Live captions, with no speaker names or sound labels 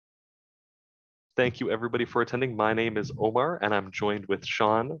Thank you everybody for attending. My name is Omar and I'm joined with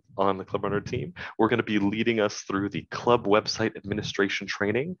Sean on the Club Runner team. We're going to be leading us through the club website administration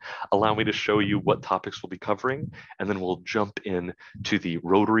training. Allow me to show you what topics we'll be covering, and then we'll jump in to the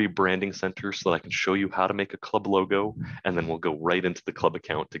Rotary Branding Center so that I can show you how to make a club logo, and then we'll go right into the club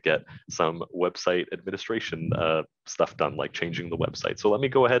account to get some website administration stuff done, like changing the website. So let me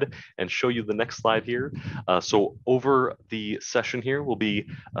go ahead and show you the next slide here. So over the session here, we'll be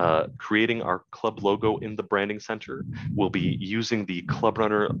creating our club logo in the branding center. We'll be using the Club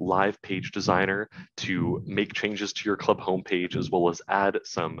Runner live page designer to make changes to your club homepage, as well as add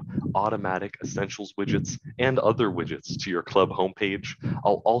some automatic essentials widgets and other widgets to your club homepage.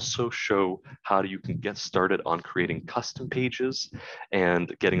 I'll also show how you can get started on creating custom pages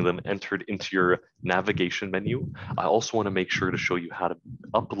and getting them entered into your navigation menu. I also want to make sure to show you how to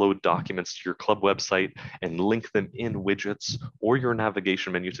upload documents to your club website and link them in widgets or your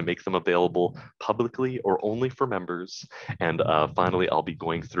navigation menu to make them available publicly or only for members. And finally, I'll be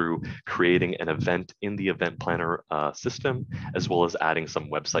going through creating an event in the event planner system, as well as adding some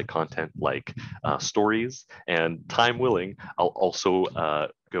website content like stories. And time willing, I'll also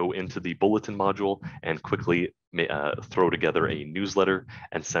go into the bulletin module and quickly throw together a newsletter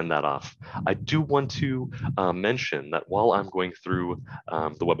and send that off. I do want to mention that while I'm going through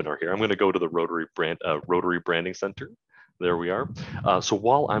the webinar here, I'm going to go to the Rotary Branding Center. There we are. So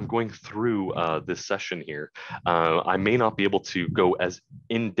while I'm going through this session here, I may not be able to go as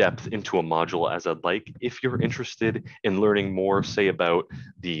in-depth into a module as I'd like. If you're interested in learning more, say about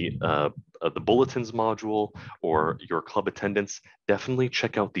the bulletins module or your club attendance, definitely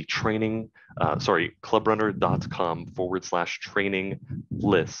check out the clubrunner.com/training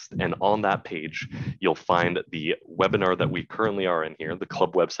list. And on that page, you'll find the webinar that we currently are in here, the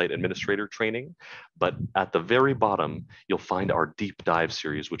club website administrator training. But at the very bottom, you'll find our deep dive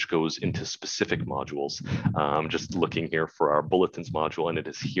series, which goes into specific modules. I'm just looking here for our bulletins module, and it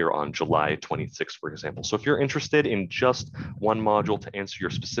is here on July 26th, for example. So if you're interested in just one module to answer your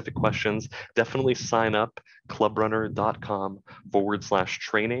specific questions, definitely sign up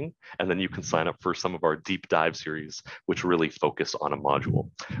clubrunner.com/training, and then you can sign up for some of our deep dive series, which really focus on a module.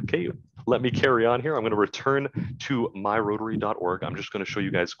 Okay, let me carry on here. I'm going to return to myrotary.org. I'm just going to show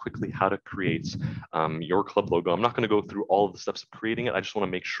you guys quickly how to create your club logo. I'm not going to go through all of the steps of creating it. I just want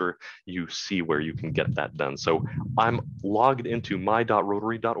to make sure you see where you can get that done. So I'm logged into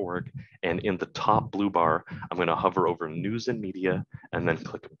my.rotary.org, and in the top blue bar, I'm going to hover over News and Media and then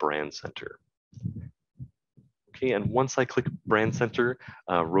click Brand Center. Okay, and once I click Brand Center,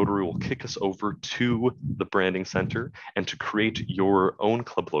 Rotary will kick us over to the Branding Center. And to create your own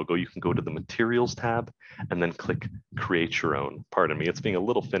club logo, you can go to the Materials tab and then click Create Your Own. Pardon me, it's being a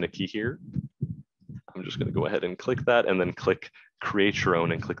little finicky here. I'm just going to go ahead and click that and then click Create Your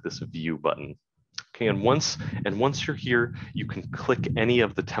Own and click this View button. Okay, and once you're here, you can click any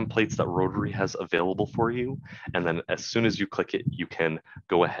of the templates that Rotary has available for you. And then as soon as you click it, you can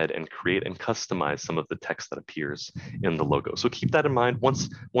go ahead and create and customize some of the text that appears in the logo. So keep that in mind. Once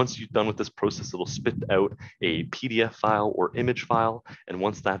you're done with this process, it'll spit out a PDF file or image file. And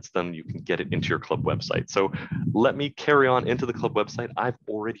once that's done, you can get it into your club website. So let me carry on into the club website. I've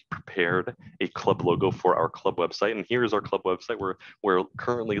already prepared a club logo for our club website. And here's our club website. We're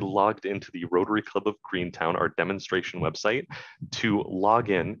currently logged into the Rotary Club of Greentown, our demonstration website. To log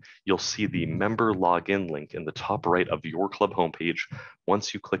in, you'll see the member login link in the top right of your club homepage.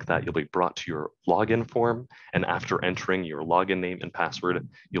 Once you click that, you'll be brought to your login form. And after entering your login name and password,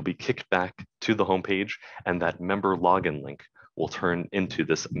 you'll be kicked back to the homepage, and that member login link will turn into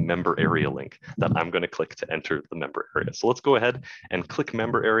this member area link that I'm going to click to enter the member area. So let's go ahead and click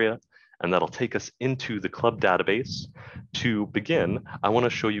member area, and that'll take us into the club database. To begin, I want to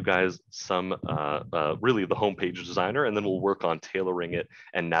show you guys some, really the homepage designer, and then we'll work on tailoring it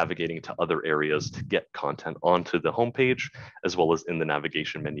and navigating to other areas to get content onto the homepage, as well as in the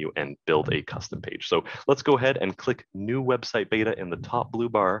navigation menu, and build a custom page. So let's go ahead and click New Website Beta in the top blue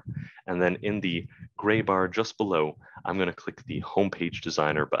bar, and then in the gray bar just below, I'm going to click the Homepage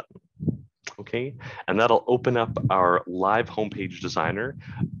Designer button. Okay, and that'll open up our live homepage designer.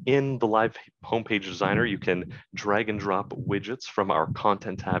 In the live homepage designer, you can drag and drop widgets from our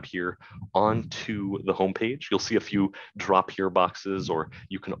content tab here onto the homepage. You'll see a few drop here boxes, or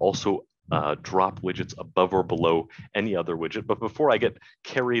you can also drop widgets above or below any other widget. But before I get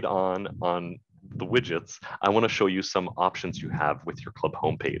carried on the widgets, I want to show you some options you have with your club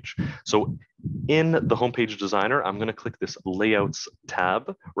homepage. So in the homepage designer, I'm going to click this layouts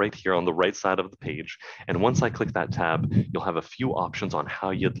tab right here on the right side of the page. And once I click that tab, you'll have a few options on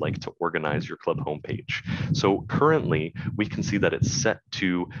how you'd like to organize your club homepage. So currently we can see that it's set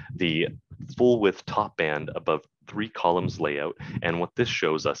to the full width top band above 3 columns layout. And what this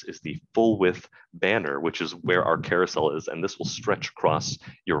shows us is the full width banner, which is where our carousel is. And this will stretch across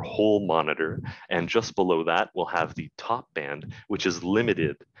your whole monitor. And just below that, we'll have the top band, which is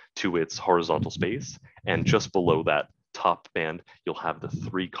limited to its horizontal space. And just below that top band, you'll have the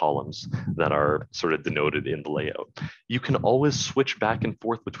 3 columns that are sort of denoted in the layout. You can always switch back and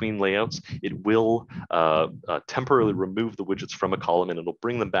forth between layouts. It will temporarily remove the widgets from a column and it'll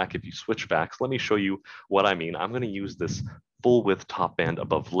bring them back if you switch back. So let me show you what I mean. I'm going to use this full width top band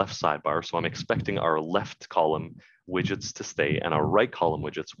above left sidebar. So I'm expecting our left column widgets to stay and our right column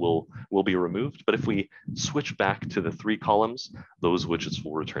widgets will be removed. But if we switch back to the 3 columns, those widgets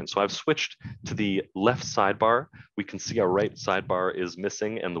will return. So I've switched to the left sidebar. We can see our right sidebar is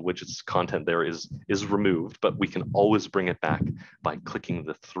missing and the widgets content there is removed, but we can always bring it back by clicking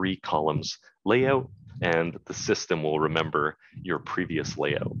the 3 columns layout and the system will remember your previous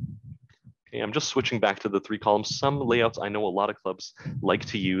layout. Okay, I'm just switching back to the 3 columns. Some layouts I know a lot of clubs like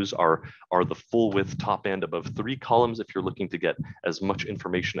to use are the full width top band above 3 columns if you're looking to get as much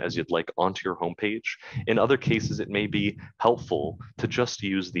information as you'd like onto your homepage. In other cases, it may be helpful to just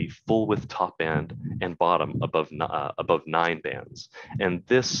use the full width top band and bottom above 9 bands. And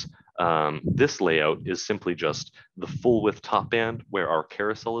this layout is simply just the full width top band where our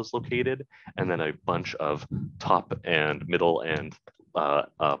carousel is located, and then a bunch of top and middle and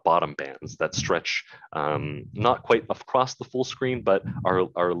bottom bands that stretch not quite across the full screen, but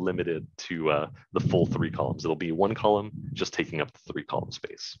are limited to the full 3 columns. It'll be 1 column just taking up the 3 column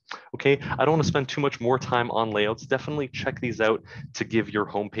space. Okay, I don't want to spend too much more time on layouts. Definitely check these out to give your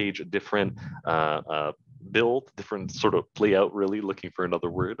homepage a different build, different sort of layout, really looking for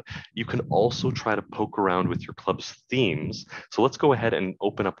another word. You can also try to poke around with your club's themes. So let's go ahead and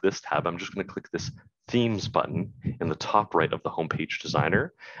open up this tab. I'm just going to click this themes button in the top right of the homepage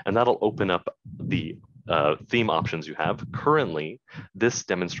designer, and that'll open up the theme options you have. Currently, this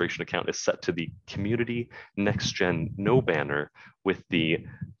demonstration account is set to the Community Next Gen No banner with the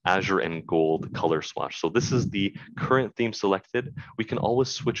Azure and Gold color swatch. So this is the current theme selected. We can always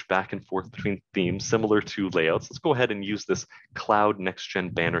switch back and forth between themes similar to layouts. Let's go ahead and use this Cloud Next Gen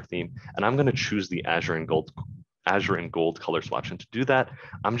banner theme, and I'm going to choose the Azure and Gold color swatch. And to do that,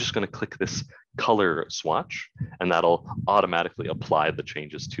 I'm just going to click this color swatch, and that'll automatically apply the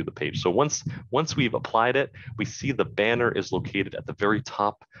changes to the page. So once we've applied it, we see the banner is located at the very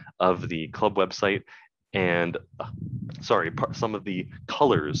top of the club website, and some of the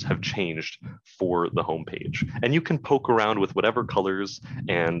colors have changed for the homepage. And you can poke around with whatever colors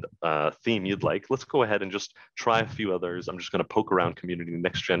and theme you'd like. Let's go ahead and just try a few others. I'm just going to poke around Community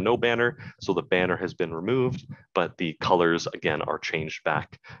Next Gen No banner. So the banner has been removed, but the colors again are changed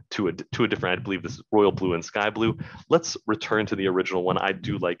back to a different, I believe this is royal blue and sky blue. Let's return to the original one. I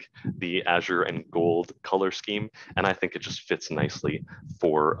do like the Azure and Gold color scheme, and I think it just fits nicely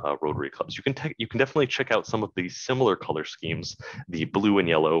for Rotary clubs. You can definitely check out some of the similar color schemes, the blue and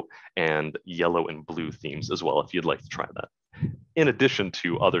yellow and blue themes as well, if you'd like to try that, in addition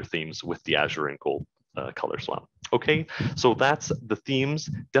to other themes with the Azure and Gold color swap. Okay, so that's the themes.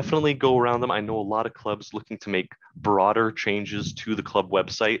 Definitely go around them. I know a lot of clubs looking to make broader changes to the club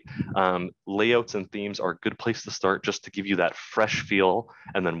website. Layouts and themes are a good place to start, just to give you that fresh feel.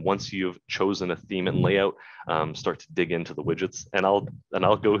 And then once you've chosen a theme and layout, start to dig into the widgets. And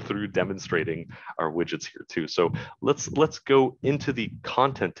I'll go through demonstrating our widgets here too. So let's go into the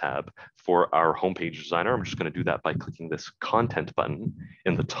content tab for our homepage designer. I'm just going to do that by clicking this content button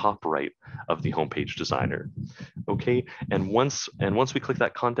in the top right of the homepage designer. Okay, and once we click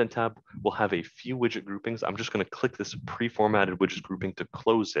that content tab, we'll have a few widget groupings. I'm just going to click this pre-formatted widget grouping to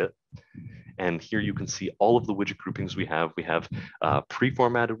close it. And here you can see all of the widget groupings we have. We have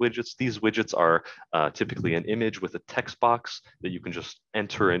pre-formatted widgets. These widgets are typically an image with a text box that you can just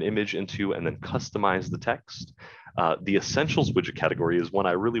enter an image into and then customize the text. The Essentials widget category is one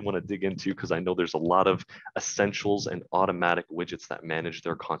I really want to dig into because I know there's a lot of Essentials and automatic widgets that manage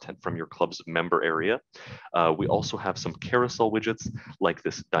their content from your club's member area. We also have some carousel widgets like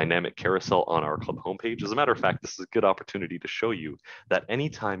this dynamic carousel on our club homepage. As a matter of fact, this is a good opportunity to show you that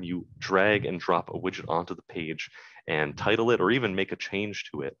anytime you drag and drop a widget onto the page and title it or even make a change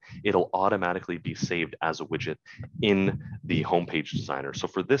to it, it'll automatically be saved as a widget in the homepage designer. So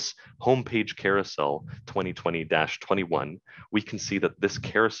for this homepage carousel 2020-21, we can see that this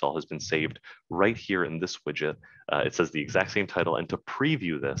carousel has been saved right here in this widget. It says the exact same title. And to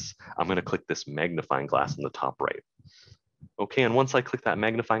preview this, I'm going to click this magnifying glass in the top right. Okay, and once I click that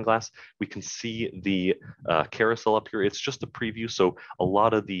magnifying glass, we can see the carousel up here. It's just a preview, so a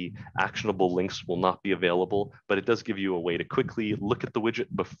lot of the actionable links will not be available, but it does give you a way to quickly look at the widget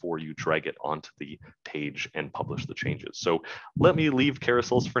before you drag it onto the page and publish the changes. So let me leave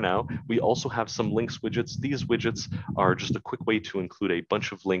carousels for now. We also have some links widgets. These widgets are just a quick way to include a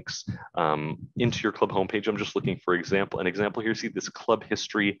bunch of links into your club homepage. I'm just looking for an example here. See this club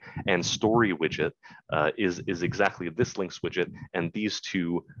history and story widget is exactly this links widget, and these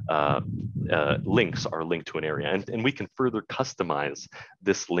two links are linked to an area. And we can further customize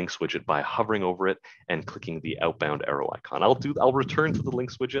this links widget by hovering over it and clicking the outbound arrow icon. I'll return to the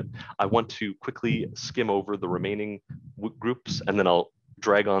links widget. I want to quickly skim over the remaining groups, and then I'll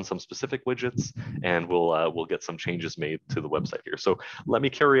drag on some specific widgets, and we'll get some changes made to the website here. So let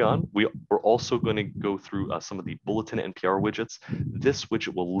me carry on. We're also going to go through some of the bulletin NPR widgets. This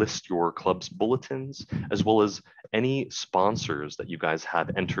widget will list your club's bulletins, as well as any sponsors that you guys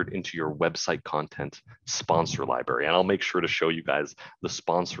have entered into your website content sponsor library. And I'll make sure to show you guys the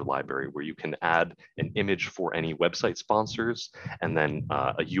sponsor library, where you can add an image for any website sponsors, and then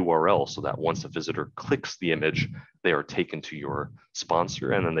a URL, so that once a visitor clicks the image, they are taken to your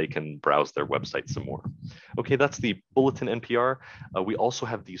sponsor, and then they can browse their website some more. Okay, that's the bulletin NPR. We also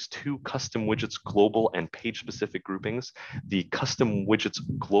have these two custom widgets, global and page-specific groupings. The custom widgets,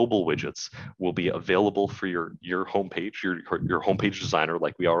 global widgets, will be available for your homepage, your homepage designer,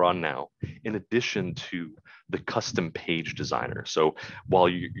 like we are on now, in addition to the custom page designer. So while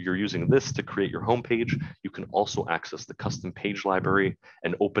you're using this to create your homepage, you can also access the custom page library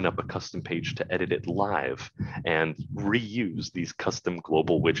and open up a custom page to edit it live and reuse these custom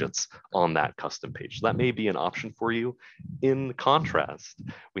global widgets on that custom page. So that may be an option for you. In contrast,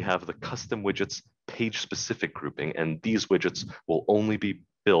 we have the custom widgets page-specific grouping, and these widgets will only be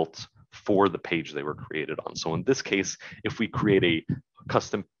built for the page they were created on. So in this case, if we create a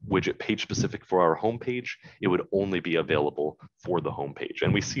custom widget page specific for our homepage, it would only be available for the homepage.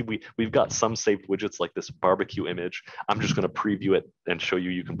 And we see we've got some saved widgets like this barbecue image. I'm just going to preview it and show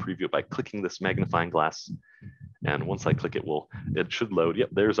you can preview it by clicking this magnifying glass. And once I click it, it should load. Yep,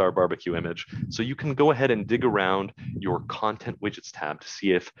 there's our barbecue image. So you can go ahead and dig around your content widgets tab to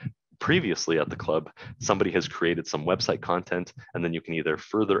see if previously at the club, somebody has created some website content, and then you can either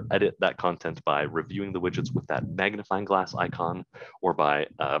further edit that content by reviewing the widgets with that magnifying glass icon, or by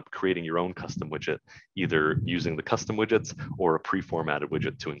creating your own custom widget, either using the custom widgets or a pre-formatted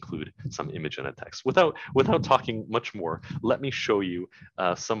widget to include some image and a text. Without talking much more, let me show you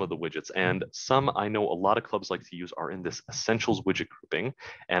some of the widgets. And some I know a lot of clubs like to use are in this essentials widget grouping,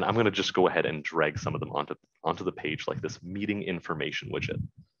 and I'm going to just go ahead and drag some of them onto the page, like this meeting information widget.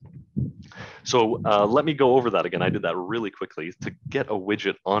 So let me go over that again. I did that really quickly. To get a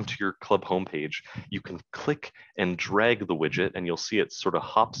widget onto your club homepage, you can click and drag the widget, and you'll see it sort of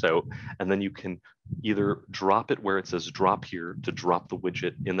hops out, and then you can either drop it where it says drop here to drop the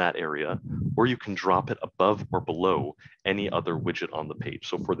widget in that area, or you can drop it above or below any other widget on the page.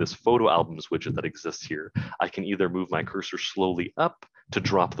 So for this photo albums widget that exists here, I can either move my cursor slowly up to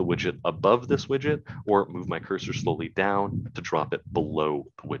drop the widget above this widget, or move my cursor slowly down to drop it below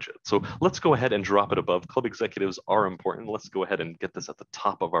the widget. So let's go ahead and drop it above. Club executives are important. Let's go ahead and get this at the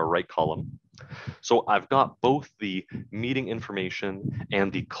top of our right column. So I've got both the meeting information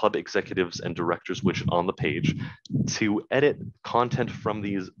and the club executives and directors widget on the page. To edit content from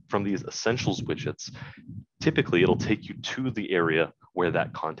these essentials widgets, typically it'll take you to the area where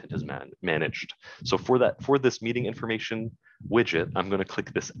that content is managed. So for this meeting information widget, I'm going to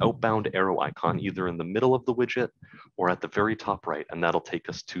click this outbound arrow icon either in the middle of the widget or at the very top right, and that'll take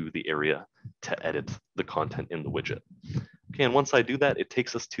us to the area to edit the content in the widget. Okay, and once I do that, it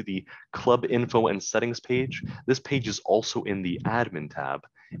takes us to the club info and settings page. This page is also in the admin tab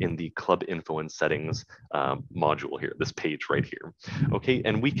in the club info and settings module here, this page right here. Okay,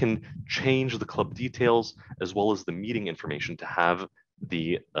 and we can change the club details as well as the meeting information to have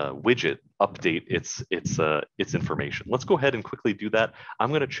the widget update its information. Let's go ahead and quickly do that. I'm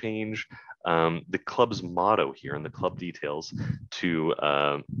going to change the club's motto here in the club details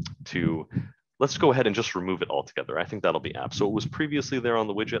to let's go ahead and just remove it altogether. I think that'll be apt. So it was previously there on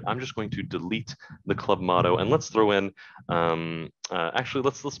the widget. I'm just going to delete the club motto, and let's throw in, actually,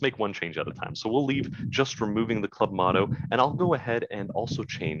 let's make one change at a time. So we'll leave just removing the club motto, and I'll go ahead and also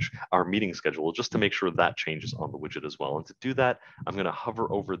change our meeting schedule just to make sure that changes on the widget as well. And to do that, I'm going to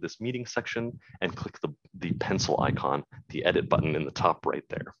hover over this meeting section and click the pencil icon, the edit button in the top right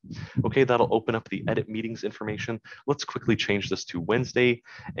there. Okay, that'll open up the edit meetings information. Let's quickly change this to Wednesday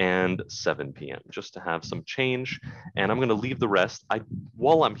and 7 p.m. p.m. just to have some change. And I'm going to leave the rest.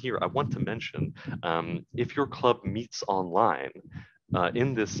 While I'm here, I want to mention if your club meets online,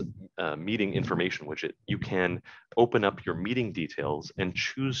 in this meeting information widget, you can open up your meeting details and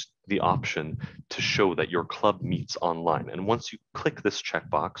choose the option to show that your club meets online. And once you click this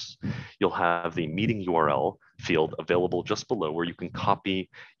checkbox, you'll have the meeting URL field available just below where you can copy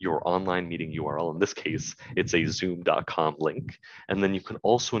your online meeting URL. In this case, it's a zoom.com link. And then you can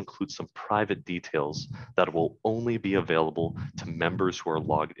also include some private details that will only be available to members who are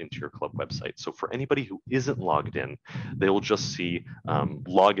logged into your club website. So for anybody who isn't logged in, they'll just see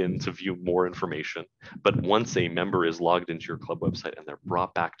log in to view more information. But once a member is logged into your club website and they're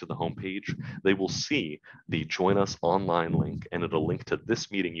brought back to the homepage, they will see the Join Us Online link, and it'll link to this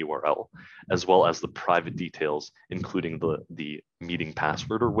meeting URL, as well as the private details, including the meeting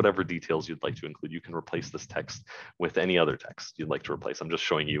password or whatever details you'd like to include. You can replace this text with any other text you'd like to replace. I'm just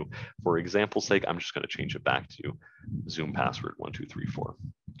showing you for example's sake. I'm just going to change it back to Zoom password 1234.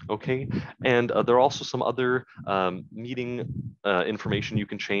 Okay, and there are also some other meeting information you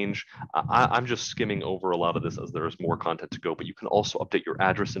can change. I'm just skimming over a lot of this as there's more content to go, but you can also update your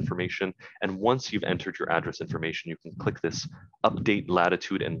address information. And once you've entered your address information, you can click this update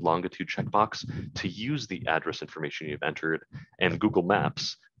latitude and longitude checkbox to use the address information you've entered and Google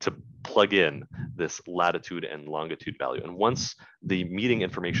Maps to plug in this latitude and longitude value. And once the meeting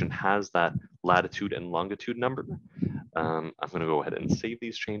information has that latitude and longitude number, I'm going to go ahead and save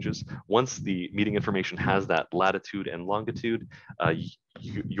these changes. Once the meeting information has that latitude and longitude,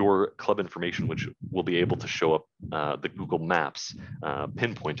 your club information, which will be able to show up the Google Maps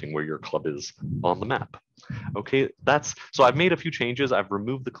pinpointing where your club is on the map. Okay, so I've made a few changes. I've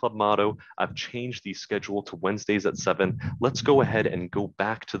removed the club motto. I've changed the schedule to Wednesdays at 7. Let's go ahead and go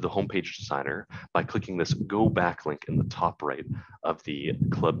back to the homepage designer by clicking this go back link in the top right of the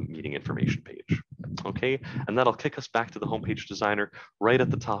club meeting information page. Okay, and that'll kick us back to the homepage designer. Right at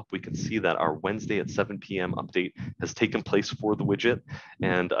the top, we can see that our Wednesday at 7 p.m. update has taken place for the widget,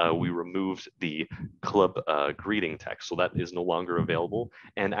 and we removed the club greeting text, so that is no longer available.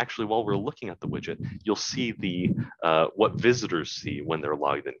 And actually, while we're looking at the widget, you'll see the what visitors see when they're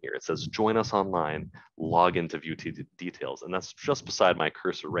logged in here. It says join us online, log in to view details, and that's just beside my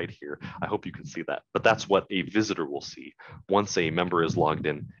cursor right here. I hope you can see that, but that's what a visitor will see. Once a member is logged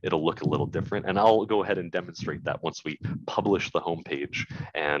in, it'll look a little different, and I'll go ahead and demonstrate that once we publish the homepage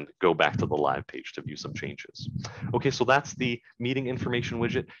and go back to the live page to view some changes. Okay, so that's the meeting information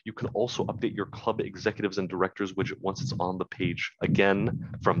widget. You can also update your club executives and directors widget once it's on the page again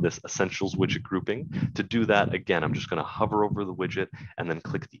from this essentials widget grouping. To do that, again, I'm just going to hover over the widget and then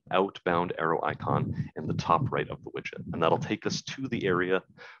click the outbound arrow icon in the top right of the widget, and that'll take us to the area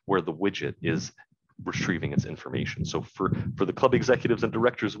where the widget is retrieving its information. So for the club executives and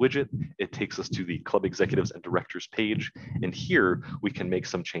directors widget, it takes us to the club executives and directors page. And here we can make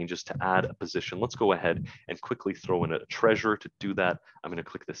some changes to add a position. Let's go ahead and quickly throw in a treasurer. To do that, I'm going to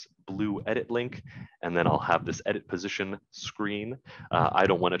click this blue edit link, and then I'll have this edit position screen. I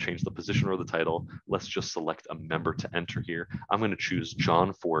don't want to change the position or the title. Let's just select a member to enter here. I'm going to choose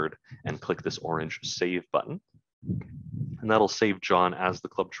John Ford and click this orange save button. And that'll save John as the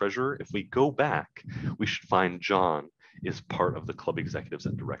club treasurer. If we go back, we should find John is part of the club executives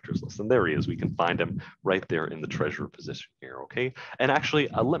and directors list. And there he is. We can find him right there in the treasurer position here, okay? And actually,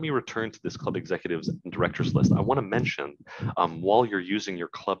 let me return to this club executives and directors list. I want to mention, while you're using your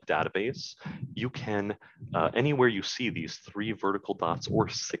club database, you can, anywhere you see these 3 vertical dots or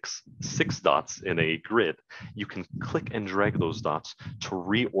six dots in a grid, you can click and drag those dots to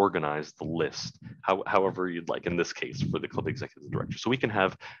reorganize the list, however you'd like, in this case, for the club executives and directors. So we can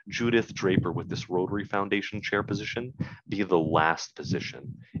have Judith Draper with this Rotary Foundation chair position be the last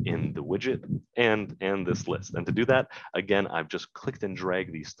position in the widget and this list. And to do that, again, I've just clicked and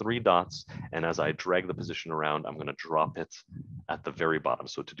dragged these 3 dots. And as I drag the position around, I'm going to drop it at the very bottom.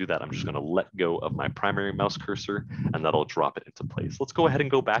 So to do that, I'm just going to let go of my primary mouse cursor, and that'll drop it into place. Let's go ahead and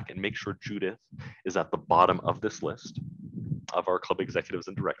go back and make sure Judith is at the bottom of this list, of our club executives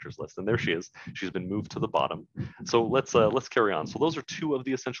and directors list. And there she is. She's been moved to the bottom. So let's carry on. So those are 2 of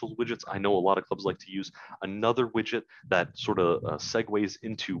the essentials widgets. I know a lot of clubs like to use. Another widget that sort of segues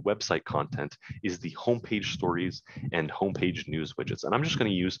into website content is the homepage stories and homepage news widgets. And I'm just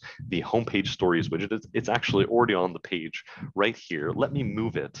going to use the homepage stories widget. It's actually already on the page right here. Let me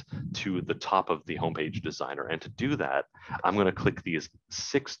move it to the top of the homepage designer. And to do that, I'm going to click these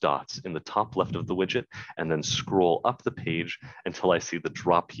 6 dots in the top left of the widget and then scroll up the page until I see the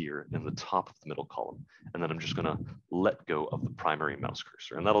drop here in the top of the middle column. And then I'm just gonna let go of the primary mouse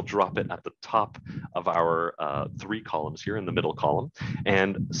cursor, and that'll drop it at the top of our 3 columns here in the middle column.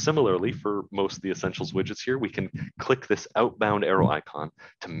 And similarly, for most of the Essentials widgets here, we can click this outbound arrow icon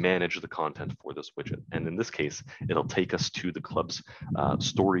to manage the content for this widget. And in this case, it'll take us to the club's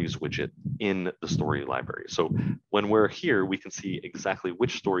stories widget in the story library. So when we're here, we can see exactly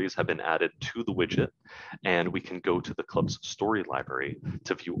which stories have been added to the widget, and we can go to the club's story library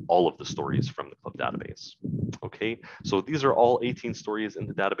to view all of the stories from the club database. Okay, so these are all 18 stories in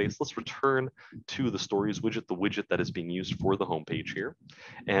the database. Let's return to the stories widget, the widget that is being used for the homepage here.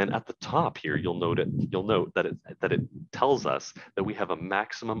 And at the top here, you'll note that it tells us that we have a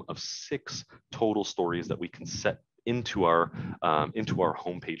maximum of 6 total stories that we can set into our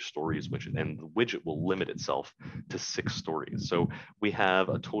homepage stories widget, and the widget will limit itself to 6 stories. So we have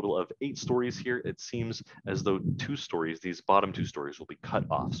a total of 8 stories here. It seems as though 2 stories, these bottom 2 stories, will be cut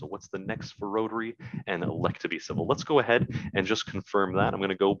off. So what's the next for Rotary? And elect to be civil. Let's go ahead and just confirm that. I'm going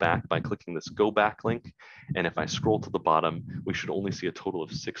to go back by clicking this go back link, and if I scroll to the bottom, we should only see a total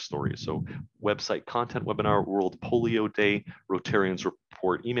of 6 stories. So website content webinar, World Polio Day, Rotarians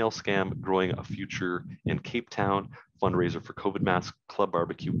report email scam, growing a future in Cape Town, fundraiser for COVID mask, club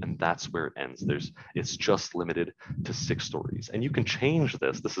barbecue, and that's where it ends. It's just limited to 6 stories. And you can change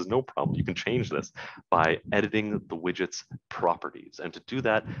this. This is no problem. You can change this by editing the widget's properties. And to do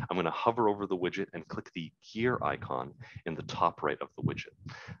that, I'm going to hover over the widget and click the gear icon in the top right of the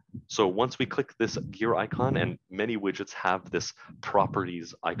widget. So once we click this gear icon, and many widgets have this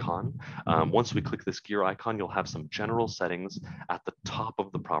properties icon, once we click this gear icon, you'll have some general settings at the top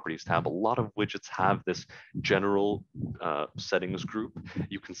of the properties tab. A lot of widgets have this general settings group.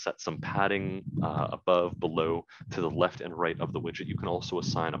 You can set some padding above, below, to the left and right of the widget. You can also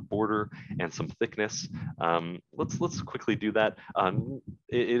assign a border and some thickness. Let's quickly do that.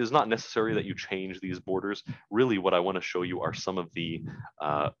 It is not necessary that you change these borders. Really, what I want to show you are some of the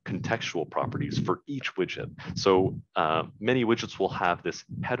contextual properties for each widget. So many widgets will have this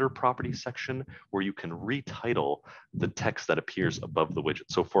header property section where you can retitle the text that appears above the widget.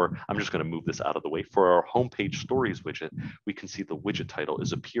 So I'm just going to move this out of the way. For our homepage stories widget, we can see the widget title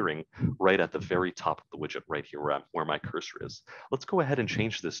is appearing right at the very top of the widget, right here where my cursor is. Let's go ahead and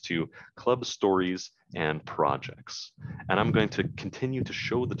change this to Club Stories and Projects. And I'm going to continue to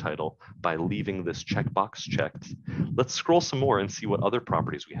show the title by leaving this checkbox checked. Let's scroll some more and see what other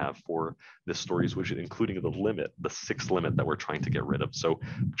properties we have for this stories widget, including the limit, the 6 limit that we're trying to get rid of. So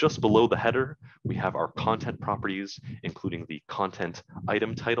just below the header, we have our content properties, including the content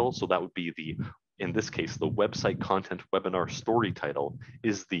item title. So that would be in this case, the website content webinar story title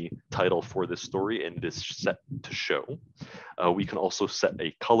is the title for this story, and it is set to show. We can also set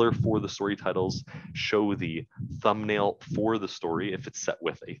a color for the story titles, show the thumbnail for the story if it's set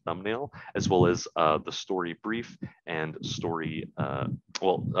with a thumbnail, as well as the story brief and show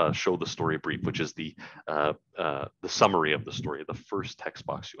the story brief, which is the summary of the story, the first text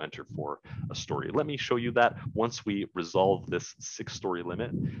box you enter for a story. Let me show you that once we resolve this 6 story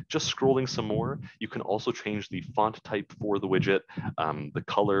limit. Just scrolling some more, you can also change the font type for the widget, the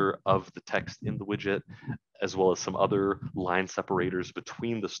color of the text in the widget, as well as some other line separators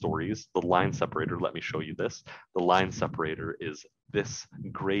between the stories. The line separator, let me show you this. The line separator is this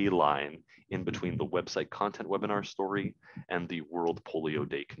gray line in between the website content webinar story and the World Polio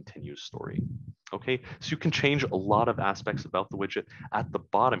Day Continues story. Okay, so you can change a lot of aspects about the widget. At the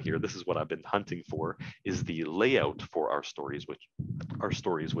bottom here, this is what I've been hunting for, is the layout for our stories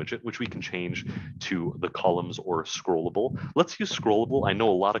widget, which we can change to the columns or scrollable. Let's use scrollable. I know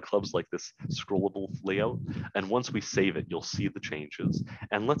a lot of clubs like this scrollable layout, and once we save it, you'll see the changes.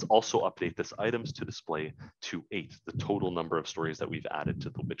 And let's also update this items to display to 8, the total number of stories that we've added to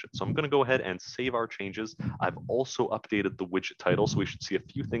the widget. So I'm going to go ahead and save our changes. I've also updated the widget title, so we should see a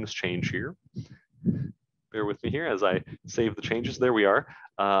few things change here. Bear with me here as I save the changes. There we are.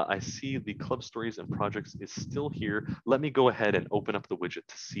 I see the Club Stories and Projects is still here. Let me go ahead and open up the widget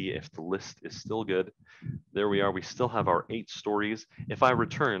to see if the list is still good. There we are. We still have our 8 stories. If I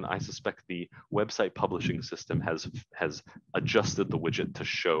return, I suspect the website publishing system has adjusted the widget to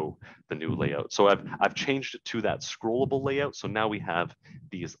show the new layout. So I've changed it to that scrollable layout. So now we have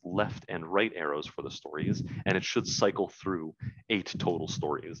these left and right arrows for the stories, and it should cycle through 8 total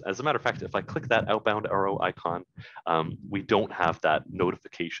stories. As a matter of fact, if I click that outbound arrow icon, we don't have that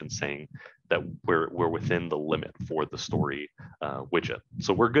notification saying that we're within the limit for the story widget.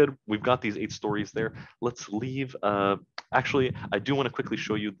 So we're good. We've got these 8 stories there. Let's leave Actually, I do want to quickly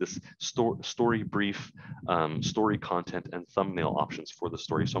show you this story brief, story content, and thumbnail options for the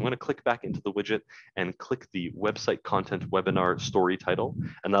story. So I'm going to click back into the widget and click the website content webinar story title,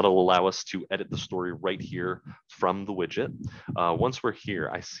 and that'll allow us to edit the story right here from the widget. Once we're here,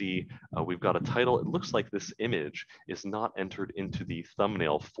 I see we've got a title. It looks like this image is not entered into the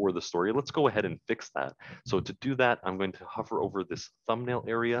thumbnail for the story. Let's go ahead and fix that. So to do that, I'm going to hover over this thumbnail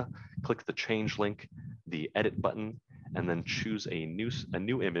area, click the change link, the edit button, and then choose a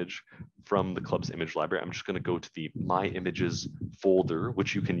new image from the club's image library. I'm just going to go to the My Images folder,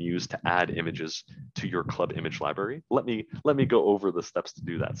 which you can use to add images to your club image library. Let me go over the steps to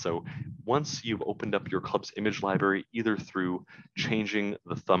do that. So once you've opened up your club's image library, either through changing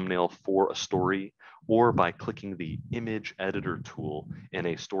the thumbnail for a story or by clicking the image editor tool in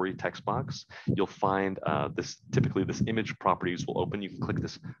a story text box, you'll find typically this image properties will open. You can click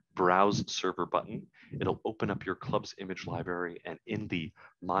this browse server button. It'll open up your club's image library, and in the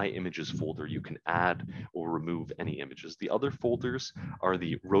My Images folder, you can add or remove any images. The other folders are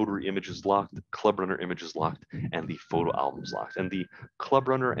the Rotary Images Locked, Club Runner Images Locked, and the Photo Albums Locked. And the Club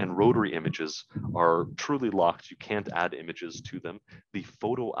Runner and Rotary images are truly locked. You can't add images to them. The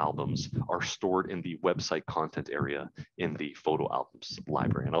photo albums are stored in the website content area in the Photo Albums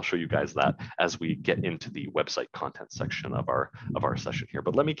library. And I'll show you guys that as we get into the website content section of our session here.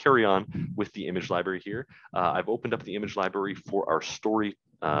 But let me carry on with the image library here. I've opened up the image library for our story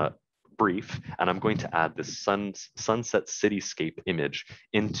brief, and I'm going to add this sunset cityscape image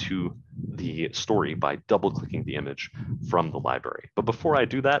into the story by double-clicking the image from the library. But before I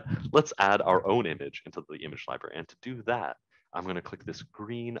do that, let's add our own image into the image library. And to do that, I'm going to click this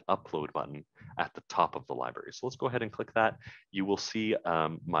green upload button at the top of the library. So let's go ahead and click that. You will see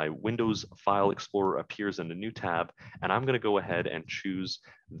my Windows File Explorer appears in a new tab, and I'm going to go ahead and choose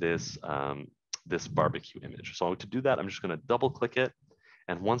this, this barbecue image. So to do that, I'm just going to double click it.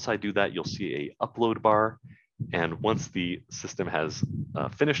 And once I do that, you'll see a upload bar. And once the system has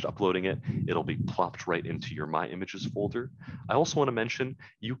finished uploading it, it'll be plopped right into your My Images folder. I also want to mention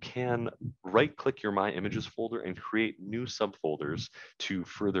you can right-click your My Images folder and create new subfolders to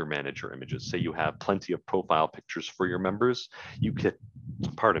further manage your images. Say you have plenty of profile pictures for your members, you can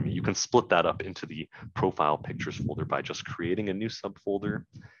split that up into the profile pictures folder by just creating a new subfolder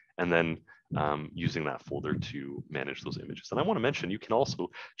and then using that folder to manage those images. And I want to mention, you can also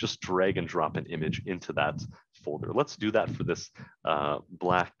just drag and drop an image into that folder. Let's do that for this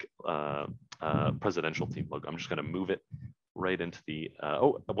black presidential theme logo. I'm just going to move it right into the,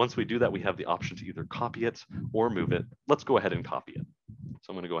 once we do that, we have the option to either copy it or move it. Let's go ahead and copy it. So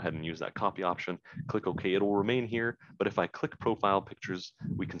I'm going to go ahead and use that copy option, click OK. It will remain here, but if I click profile pictures,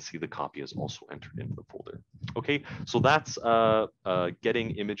 we can see the copy is also entered into the folder. Okay, so that's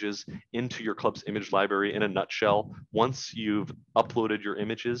getting images into your club's image library in a nutshell. Once you've uploaded your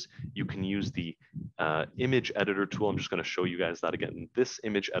images, you can use the image editor tool. I'm just going to show you guys that again. This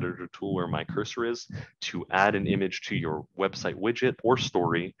image editor tool where my cursor is to add an image to your website widget or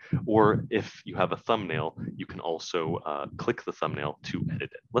story, or if you have a thumbnail, you can also click the thumbnail to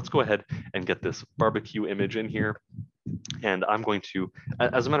edit it. Let's go ahead and get this barbecue image in here. And I'm going to,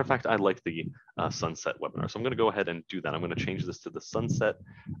 as a matter of fact, I like the sunset webinar. So I'm going to go ahead and do that. I'm going to change this to the sunset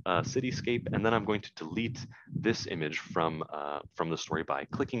cityscape, and then I'm going to delete this image from the story by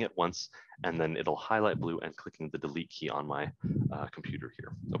clicking it once, and then it'll highlight blue and clicking the delete key on my computer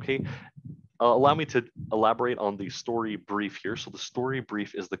here. Okay. Allow me to elaborate on the story brief here. So the story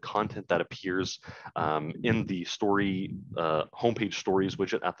brief is the content that appears in the story homepage stories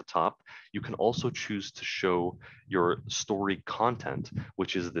widget at the top. You can also choose to show your story content,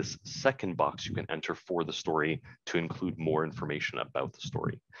 which is this second box you can enter for the story to include more information about the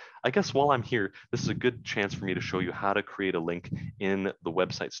story. I guess while I'm here, this is a good chance for me to show you how to create a link in the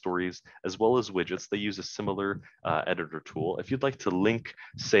website stories as well as widgets. They use a similar editor tool. If you'd like to link,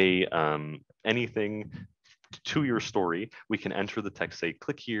 say, anything to your story, we can enter the text, say,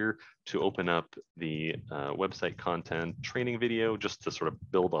 click here to open up the website content training video just to sort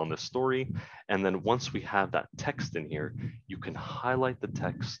of build on this story. And then once we have that text in here, you can highlight the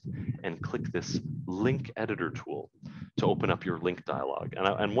text and click this link editor tool to open up your link dialog.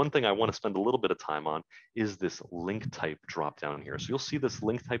 And one thing I want to spend a little bit of time on is this link type drop down here. So you'll see this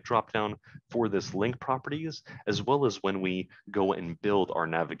link type drop down for this link properties, as well as when we go and build our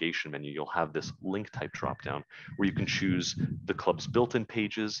navigation menu, you'll have this link type drop down down where you can choose the club's built-in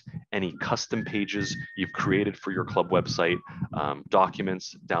pages, any custom pages you've created for your club website,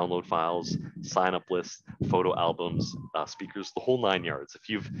 documents, download files, sign-up lists, photo albums, speakers, the whole 9 yards. If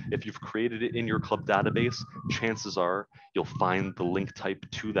you've created it in your club database, chances are you'll find the link type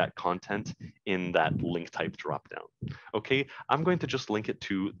to that content in that link type dropdown. Okay, I'm going to just link it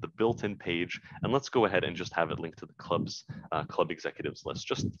to the built-in page, and let's go ahead and just have it linked to the club's club executives list,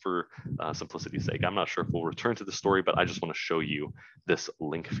 just for simplicity's sake. I'm not sure if we'll return to the story, but I just want to show you this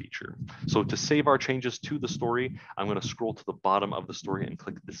link feature. So to save our changes to the story, I'm going to scroll to the bottom of the story and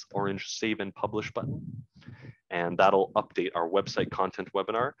click this orange Save and Publish button. And that'll update our website content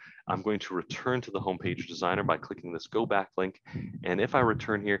webinar. I'm going to return to the homepage designer by clicking this go back link. And if I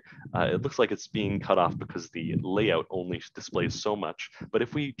return here, it looks like it's being cut off because the layout only displays so much. But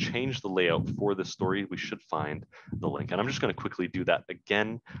if we change the layout for this story, we should find the link. And I'm just going to quickly do that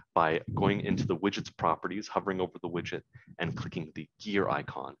again by going into the widget's properties, hovering over the widget and clicking the gear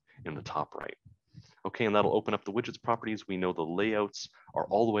icon in the top right. Okay, and that'll open up the widget's properties. We know the layouts are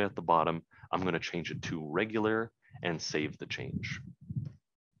all the way at the bottom. I'm going to change it to regular and save the change.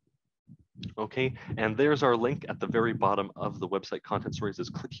 Okay, and there's our link at the very bottom of the website content story. It says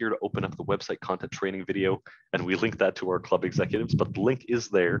click here to open up the website content training video, and we link that to our club executives, but the link is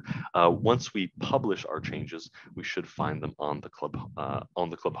there. Once we publish our changes, we should find them on the club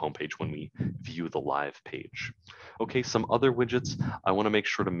homepage when we view the live page. Okay, some other widgets I want to make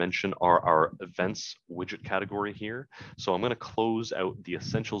sure to mention are our events widget category here. So I'm going to close out the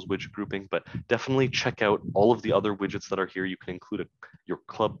essentials widget grouping, but definitely check out all of the other widgets that are here. You can include your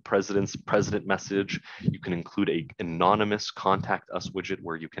club president message. You can include an anonymous contact us widget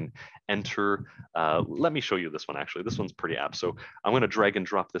where you can enter. Let me show you this one actually. This one's pretty apt. So I'm going to drag and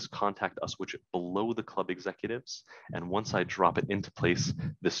drop this contact us widget below the club executives. And once I drop it into place,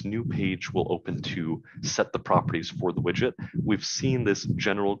 this new page will open to set the properties for the widget. We've seen this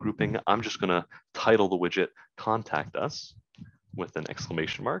general grouping. I'm just going to title the widget Contact Us with an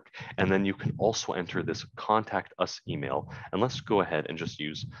exclamation mark. And then you can also enter this contact us email. And let's go ahead and just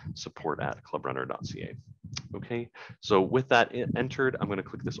use support@clubrunner.ca. Okay, so with that entered, I'm going to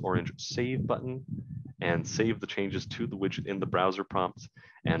click this orange save button and save the changes to the widget in the browser prompt.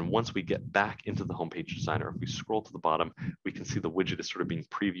 And once we get back into the homepage designer, if we scroll to the bottom, we can see the widget is sort of being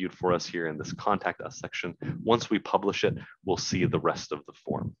previewed for us here in this contact us section. Once we publish it, we'll see the rest of the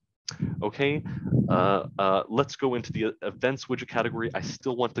form. Okay, let's go into the events widget category. I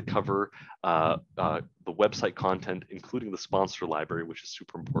still want to cover the website content, including the sponsor library, which is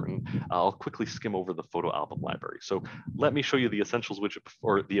super important. I'll quickly skim over the photo album library. So let me show you the essentials widget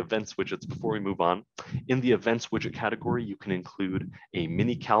or the events widgets before we move on. In the events widget category, you can include a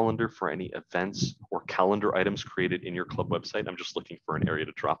mini calendar for any events or calendar items created in your club website. I'm just looking for an area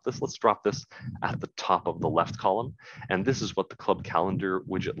to drop this. Let's drop this at the top of the left column. And this is what the club calendar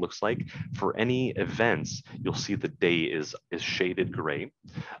widget looks like. For any events, you'll see the day is shaded gray.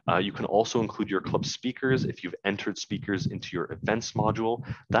 You can also include your club speakers. If you've entered speakers into your events module,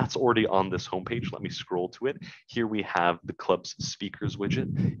 that's already on this homepage. Let me scroll to it. Here we have the club's speakers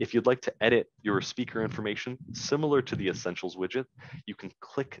widget. If you'd like to edit your speaker information, similar to the essentials widget, you can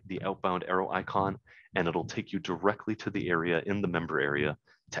click the outbound arrow icon and it'll take you directly to the area in the member area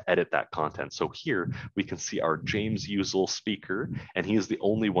to edit that content. So here we can see our James Usel speaker, and he is the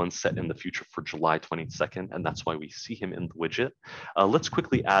only one set in the future for July 22nd, and that's why we see him in the widget. Let's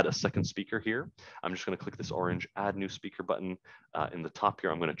quickly add a second speaker here. I'm just going to click this orange Add New Speaker button in the top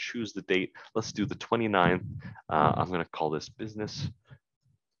here. I'm going to choose the date. Let's do the 29th. I'm going to call this Business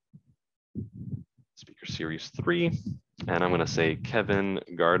Speaker Series 3. And I'm going to say Kevin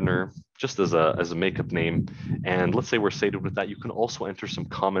Gardner, just as a makeup name. And let's say we're sated with that. You can also enter some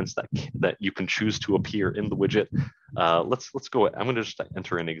comments that you can choose to appear in the widget. Let's go. I'm going to just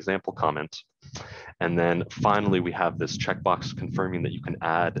enter an example comment. And then finally, we have this checkbox confirming that you can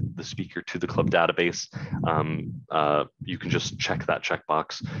add the speaker to the club database. You can just check that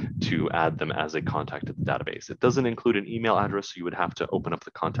checkbox to add them as a contact to the database. It doesn't include an email address, so you would have to open up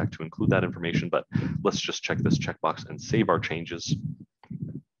the contact to include that information, but let's just check this checkbox and save our changes.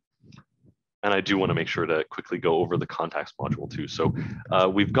 And I do want to make sure to quickly go over the contacts module too. So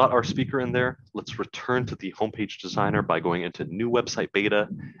we've got our speaker in there. Let's return to the homepage designer by going into new website beta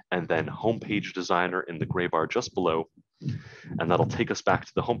and then homepage designer in the gray bar just below. And that'll take us back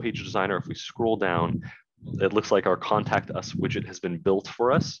to the homepage designer. If we scroll down, it looks like our contact us widget has been built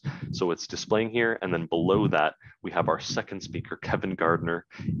for us. So it's displaying here. And then below that, we have our second speaker, Kevin Gardner,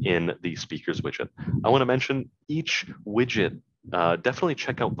 in the speakers widget. I want to mention each widget definitely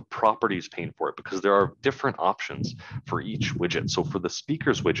check out the properties pane for it, because there are different options for each widget. So for the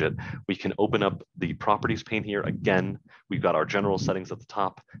speakers widget, we can open up the properties pane here. Again, we've got our general settings at the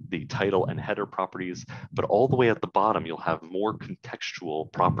top, the title and header properties, but all the way at the bottom, you'll have more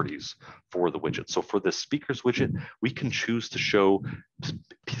contextual properties for the widget. So for the speakers widget, we can choose to show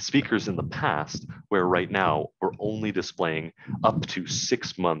speakers in the past, where right now we're only displaying up to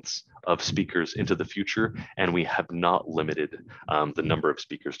 6 months of speakers into the future, and we have not limited the number of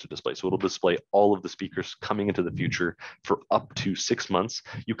speakers to display. So it'll display all of the speakers coming into the future for up to 6 months.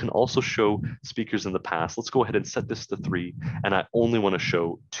 You can also show speakers in the past. Let's go ahead and set this to 3, and I only want to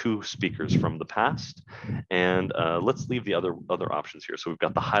show 2 speakers from the past. And let's leave the other options here. So we've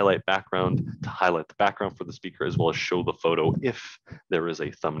got the highlight background to highlight the background for the speaker, as well as show the photo if there is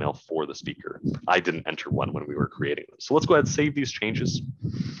a thumbnail for the speaker. I didn't enter one when we were creating them. So let's go ahead and save these changes.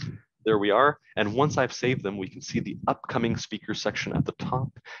 There we are. And once I've saved them, we can see the upcoming speaker section at the top,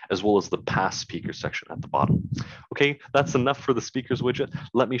 as well as the past speaker section at the bottom. Okay, that's enough for the speakers widget.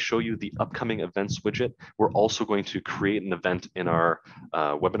 Let me show you the upcoming events widget. We're also going to create an event in our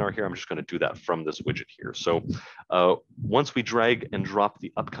webinar here. I'm just going to do that from this widget here. So once we drag and drop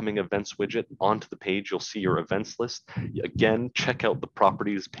the upcoming events widget onto the page, you'll see your events list. Again, check out the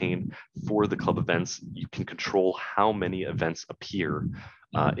properties pane for the club events. You can control how many events appear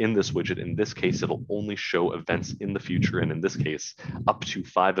in this widget. In this case, it'll only show events in the future, and in this case, up to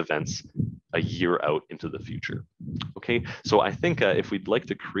 5 events a year out into the future. Okay, so I think if we'd like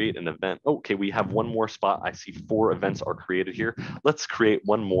to create an event, okay, we have one more spot. I see 4 events are created here. Let's create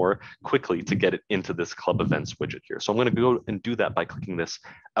one more quickly to get it into this club events widget here. So I'm going to go and do that by clicking this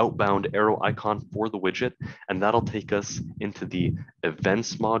outbound arrow icon for the widget, and that'll take us into the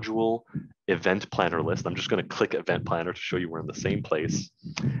events module event planner list. I'm just going to click event planner to show you we're in the same place,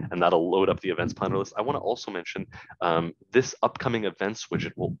 and that'll load up the events planner list. I want to also mention this upcoming events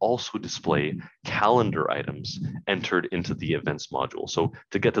widget will also display calendar items entered into the events module. So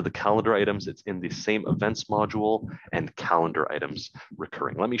to get to the calendar items, it's in the same events module and calendar items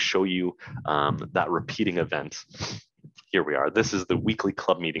recurring. Let me show you that repeating event. Here we are. This is the weekly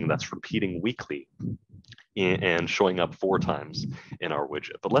club meeting that's repeating weekly and showing up 4 times in our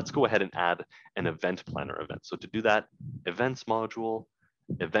widget. But let's go ahead and add an event planner event. So to do that, events module,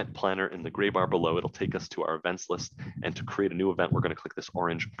 event planner in the gray bar below, it'll take us to our events list. And to create a new event, we're going to click this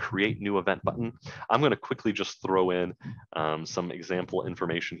orange create new event button. I'm going to quickly just throw in some example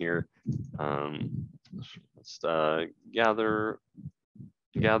information here. Let's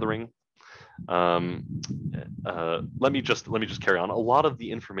gathering. Let me just carry on. A lot of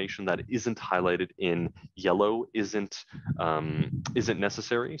the information that isn't highlighted in yellow isn't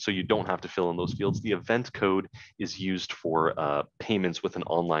necessary, so you don't have to fill in those fields. The event code is used for payments with an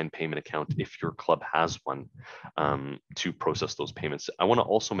online payment account if your club has one, to process those payments. I want to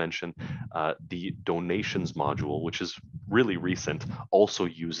also mention the donations module, which is really recent, also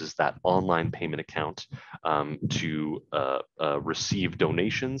uses that online payment account to receive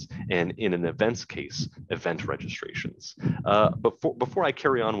donations, and in an events case, event registrations. Before I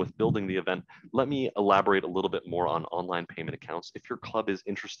carry on with building the event, let me elaborate a little bit more on online payment accounts. If your club is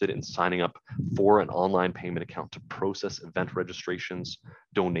interested in signing up for an online payment account to process event registrations,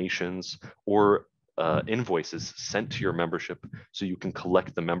 donations, or invoices sent to your membership so you can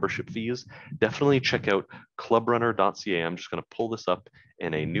collect the membership fees, definitely check out clubrunner.ca. I'm just going to pull this up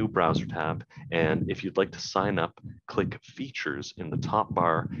in a new browser tab. And if you'd like to sign up, click features in the top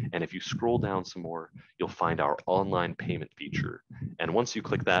bar. And if you scroll down some more, you'll find our online payment feature. And once you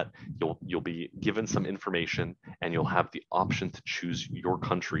click that, you'll be given some information, and you'll have the option to choose your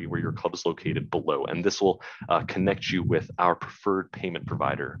country where your club is located below. And this will connect you with our preferred payment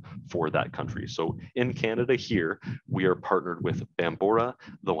provider for that country. So in Canada here, we are partnered with Bambora,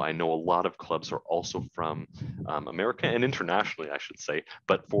 though I know a lot of clubs are also from America and internationally, I should say.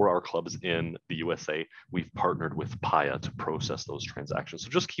 But for our clubs in the USA, we've partnered with Paya to process those transactions. So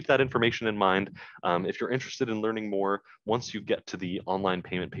just keep that information in mind. If you're interested in learning more, once you get to the online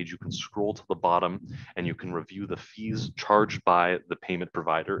payment page, you can scroll to the bottom and you can review the fees charged by the payment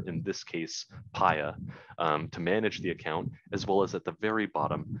provider, in this case, Paya, to manage the account, as well as at the very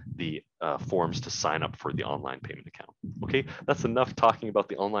bottom, the forms to sign up for the online payment account. Okay, that's enough talking about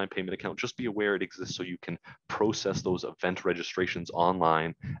the online payment account. Just be aware it exists so you can process those event registrations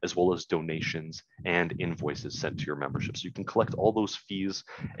online, as well as donations and invoices sent to your membership. So you can collect all those fees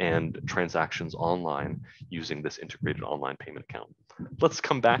and transactions online using this integrated online payment account. Let's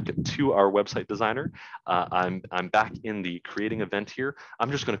come back to our website designer. I'm back in the creating event here.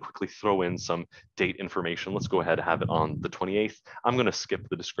 I'm just going to quickly throw in some date information. Let's go ahead and have it on the 28th. I'm going to skip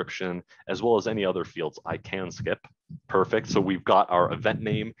the description as well as any other fields I can skip. Perfect. So we've got our event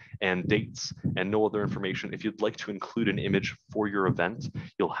name and dates and no other information. If you'd like to include an image for your event,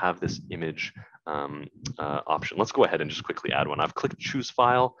 you'll have this image option. Let's go ahead and just quickly add one. I've clicked choose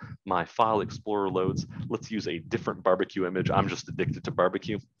file. My file explorer loads. Let's use a different barbecue image. I'm just addicted to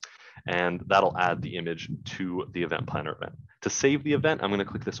barbecue. And that'll add the image to the event planner event. To save the event, I'm going to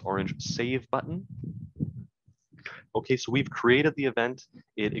click this orange save button. Okay, so we've created the event.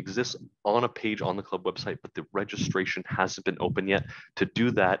 It exists on a page on the club website, but the registration hasn't been open yet. To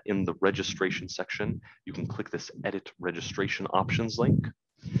do that, in the registration section, you can click this edit registration options link,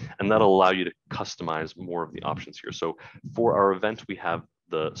 and that'll allow you to customize more of the options here. So for our event, we have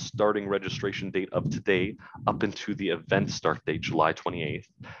the starting registration date of today up into the event start date, July 28th.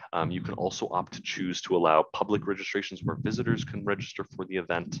 You can also opt to choose to allow public registrations where visitors can register for the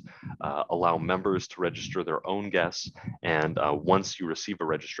event, allow members to register their own guests, and once you receive a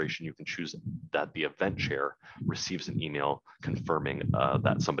registration, you can choose that the event chair receives an email confirming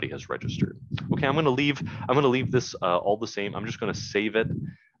that somebody has registered. Okay, I'm gonna leave this all the same. I'm just gonna save it.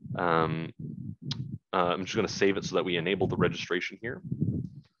 I'm just going to save it so that we enable the registration here.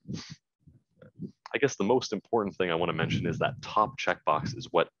 I guess the most important thing I want to mention is that top checkbox is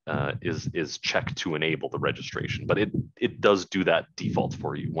what is checked to enable the registration, but it does do that default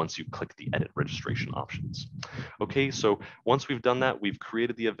for you once you click the edit registration options. Okay, so once we've done that, we've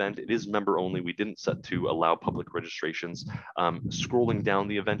created the event. It is member only. We didn't set to allow public registrations. Scrolling down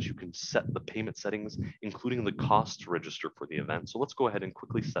the event, you can set the payment settings, including the cost to register for the event. So let's go ahead and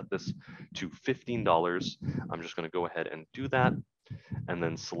quickly set this to $15. I'm just going to go ahead and do that, and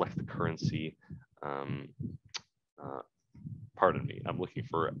then select the currency. Pardon me, I'm looking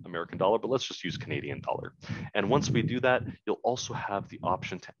for American dollar, but let's just use Canadian dollar. And once we do that, you'll also have the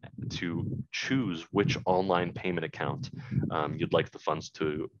option to choose which online payment account you'd like the funds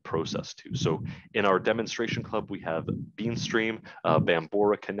to process to. So in our demonstration club, we have Beanstream,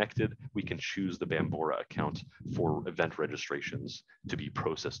 Bambora connected. We can choose the Bambora account for event registrations to be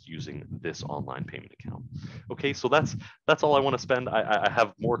processed using this online payment account. Okay, so that's all I want to spend. I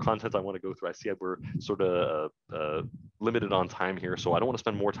have more content I want to go through. I see we're sort of limited on time here, so I don't want to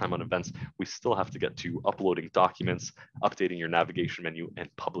spend more time on events. We still have to get to uploading documents, updating your navigation menu, and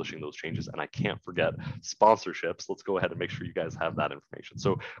publishing those changes. And I can't forget sponsorships. Let's go ahead and make sure you guys have that information.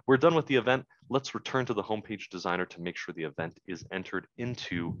 So we're done with the event. Let's return to the homepage designer to make sure the event is entered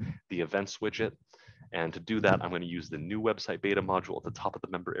into the events widget. And to do that, I'm going to use the new website beta module at the top of the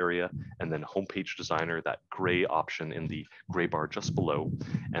member area, and then homepage designer, that gray option in the gray bar just below.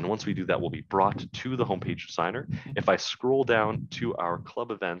 And once we do that, we'll be brought to the homepage designer. If I scroll down to our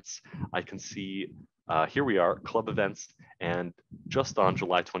club events, I can see here we are, club events, and just on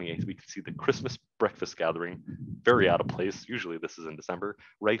July 28th, we can see the Christmas breakfast gathering, very out of place. Usually this is in December,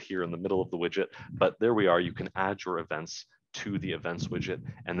 right here in the middle of the widget, but there we are. You can add your events to the events widget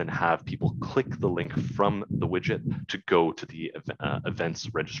and then have people click the link from the widget to go to the events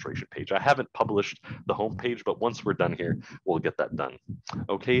registration page. I haven't published the homepage, but once we're done here, we'll get that done.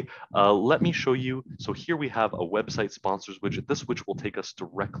 Okay, let me show you. So here we have a website sponsors widget. This widget will take us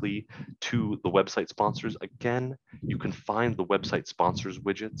directly to the website sponsors. Again, you can find the website sponsors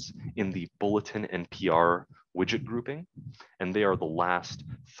widgets in the bulletin and PR widget grouping, and they are the last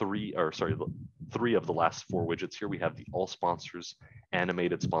three of the last four widgets here. We have the all sponsors,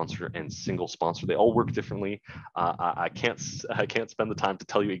 animated sponsor, and single sponsor. They all work differently. I can't spend the time to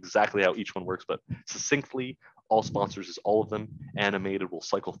tell you exactly how each one works, but succinctly, all sponsors is all of them. Animated will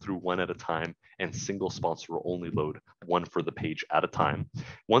cycle through one at a time, and single sponsor will only load one for the page at a time.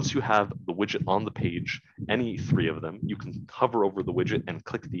 Once you have the widget on the page, any three of them, you can hover over the widget and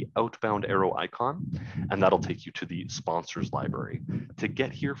click the outbound arrow icon, and that'll take you to the sponsors library. To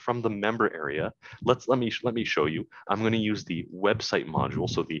get here from the member area, let me show you. I'm going to use the website module,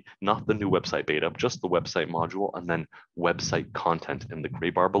 so not the new website beta, just the website module, and then website content in the gray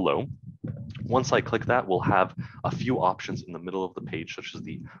bar below. Once I click that, we'll have a few options in the middle of the page, such as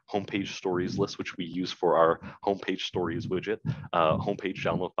the homepage stories list, which we use for our homepage stories widget, homepage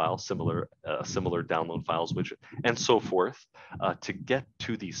download file, similar download files widget, and so forth. To get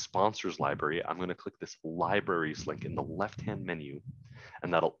to the sponsors library, I'm going to click this libraries link in the left-hand menu,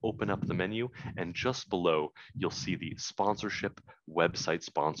 and that'll open up the menu. And just below, you'll see the sponsorship website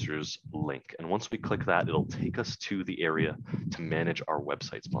sponsors link. And once we click that, it'll take us to the area to manage our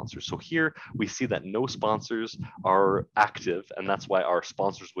website sponsors. So here we see that no sponsors are active, and that's why our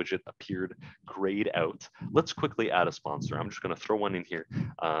sponsors widget appeared grayed out. Let's quickly add a sponsor. I'm just going to throw one in here,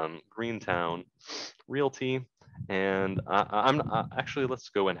 Greentown Realty. And actually, let's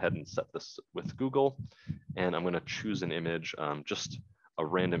go ahead and set this with Google, and I'm going to choose an image, just a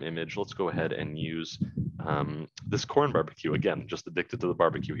random image. Let's go ahead and use this corn barbecue. Again, just addicted to the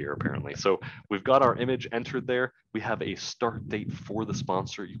barbecue here, apparently. So we've got our image entered there. We have a start date for the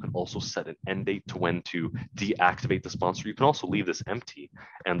sponsor. You can also set an end date to when to deactivate the sponsor. You can also leave this empty,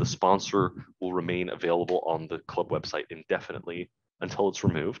 and the sponsor will remain available on the club website indefinitely until it's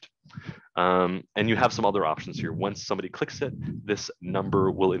removed. And you have some other options here. Once somebody clicks it, this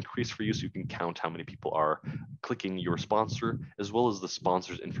number will increase for you, so you can count how many people are clicking your sponsor, as well as the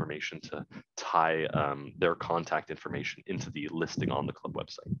sponsor's information to tie their contact information into the listing on the club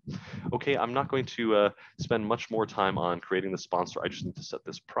website. Okay, I'm not going to spend much more time on creating the sponsor. I just need to set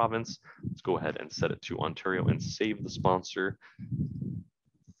this province. Let's go ahead and set it to Ontario and save the sponsor.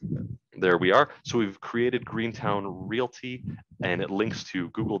 There we are. So we've created Greentown Realty, and it links to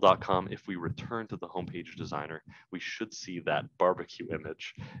google.com. If we return to the homepage designer, we should see that barbecue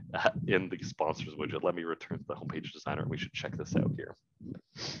image in the sponsors widget. Let me return to the homepage designer, and we should check this out here.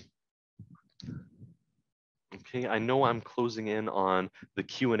 Okay, I know I'm closing in on the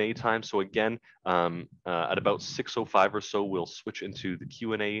Q&A time. So again, at about 6:05 or so, we'll switch into the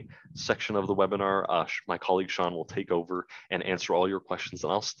Q&A section of the webinar. My colleague Sean will take over and answer all your questions,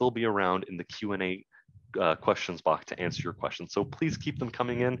 and I'll still be around in the Q&A questions box to answer your questions. So please keep them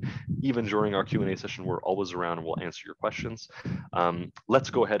coming in. Even during our Q&A session, we're always around and we'll answer your questions. Let's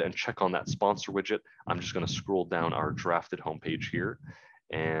go ahead and check on that sponsor widget. I'm just going to scroll down our drafted homepage here.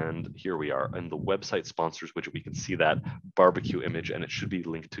 And here we are in the website sponsors widget. We can see that barbecue image, and it should be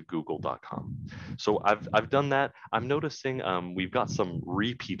linked to google.com. So I've done that. I'm noticing we've got some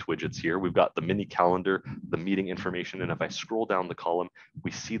repeat widgets here. We've got the mini calendar, the meeting information, and if I scroll down the column,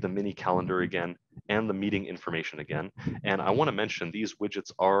 we see the mini calendar again and the meeting information again. And I want to mention these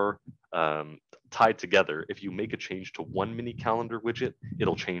widgets are tied together. If you make a change to one mini calendar widget,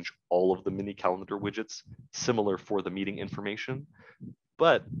 it'll change all of the mini calendar widgets, similar for the meeting information.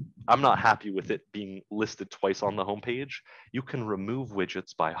 But I'm not happy with it being listed twice on the homepage. You can remove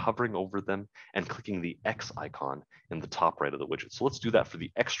widgets by hovering over them and clicking the X icon in the top right of the widget. So let's do that for the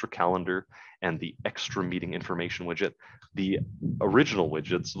extra calendar and the extra meeting information widget. The original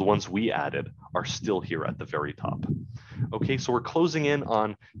widgets, the ones we added, are still here at the very top. Okay, so we're closing in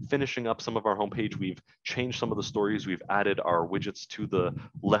on finishing up some of our homepage. We've changed some of the stories. We've added our widgets to the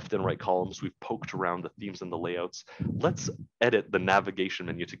left and right columns. We've poked around the themes and the layouts. Let's edit the navigation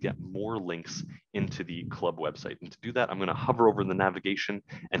menu to get more links into the club website. And to do that, I'm going to hover over the navigation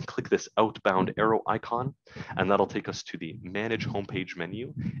and click this outbound arrow icon, and that'll take us to the Manage Homepage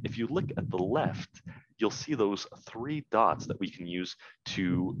menu. If you look at the left, you'll see those three dots that we can use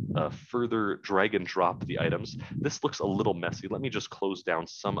to further drag and drop the items. This looks a little messy. Let me just close down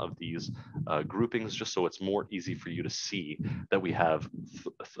some of these groupings just so it's more easy for you to see that we have,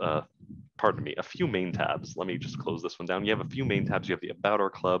 a few main tabs. Let me just close this one down. You have a few main tabs. You have the About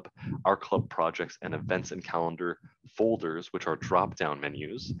Our Club projects, and Events and Calendar folders, which are drop-down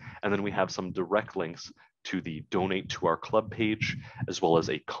menus. And then we have some direct links to the Donate to Our Club page, as well as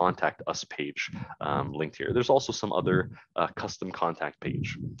a Contact Us page linked here. There's also some other custom contact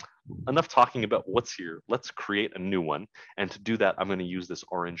page. Enough talking about what's here. Let's create a new one. And to do that, I'm going to use this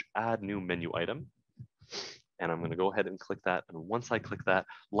orange Add New Menu Item. And I'm going to go ahead and click that. And once I click that,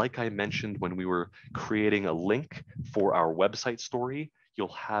 like I mentioned when we were creating a link for our website story, you'll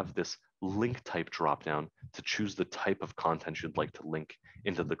have this link type dropdown to choose the type of content you'd like to link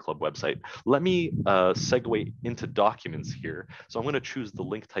into the club website. Let me segue into documents here. So I'm going to choose the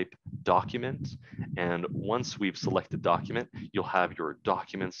link type document. And once we've selected document, you'll have your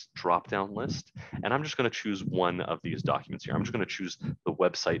documents dropdown list. And I'm just going to choose one of these documents here. I'm just going to choose the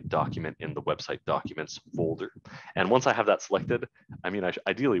website document in the website documents folder. And once I have that selected, I mean,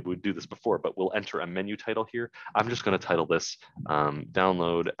 ideally we would do this before, but we'll enter a menu title here. I'm just going to title this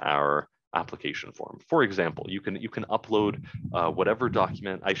Download Our Application Form. For example, you can upload whatever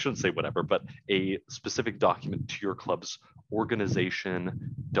document, I shouldn't say whatever, but a specific document to your club's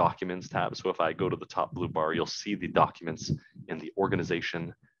organization documents tab. So if I go to the top blue bar, you'll see the documents in the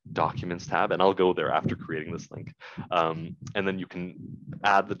organization documents tab, and I'll go there after creating this link. And then you can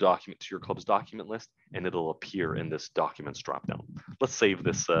add the document to your club's document list, and it'll appear in this documents dropdown. Let's save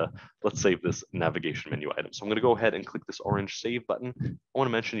this navigation menu item. So I'm going to go ahead and click this orange save button. I want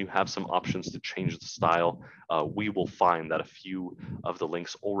to mention you have some options to change the style. We will find that a few of the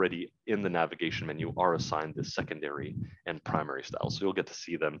links already in the navigation menu are assigned this secondary and primary style. So you'll get to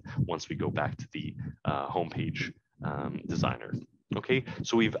see them once we go back to the homepage designer. Okay,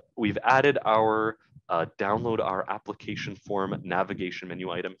 so we've added our download our application form navigation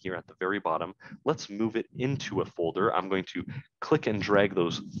menu item here at the very bottom. Let's move it into a folder. I'm going to click and drag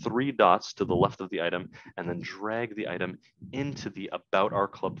those 3 dots to the left of the item and then drag the item into the About Our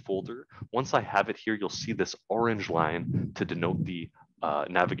Club folder. Once I have it here, you'll see this orange line to denote the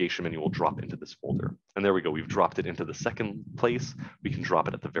navigation menu will drop into this folder. And there we go, we've dropped it into the second place. We can drop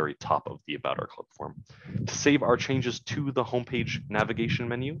it at the very top of the About Our Club form. To save our changes to the homepage navigation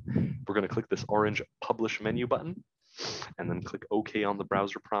menu, we're going to click this orange Publish Menu button and then click OK on the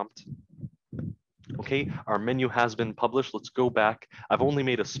browser prompt. Okay, our menu has been published. Let's go back. I've only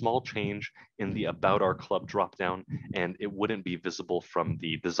made a small change in the About Our Club dropdown, and it wouldn't be visible from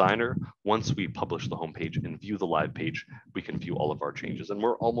the designer. Once we publish the homepage and view the live page, we can view all of our changes. And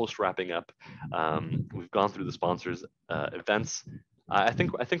we're almost wrapping up. We've gone through the sponsors, events. I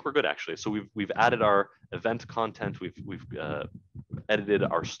think we're good actually. So we've added our event content. We've edited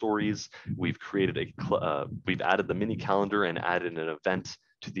our stories. We've created we've added the mini calendar and added an event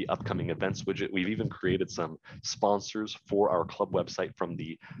to the upcoming events widget. We've even created some sponsors for our club website from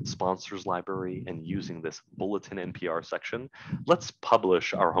the sponsors library and using this bulletin NPR section. Let's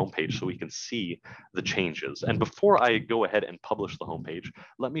publish our homepage so we can see the changes. And before I go ahead and publish the homepage,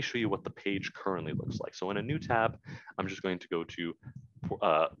 let me show you what the page currently looks like. So in a new tab, I'm just going to go to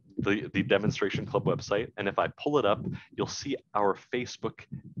the demonstration club website. And if I pull it up, you'll see our Facebook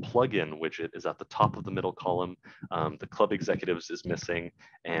plugin widget is at the top of the middle column. The club executives is missing,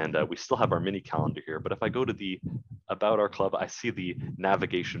 and we still have our mini calendar here. But if I go to the About Our Club, I see the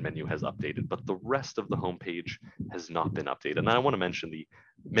navigation menu has updated, but the rest of the homepage has not been updated. And I want to mention the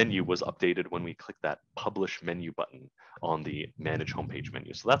menu was updated when we click that Publish Menu button on the Manage Homepage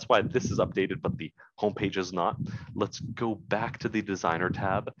menu. So that's why this is updated, but the homepage is not. Let's go back to the Designer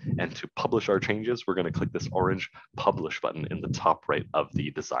tab, and to publish our changes, we're going to click this orange Publish button in the top right of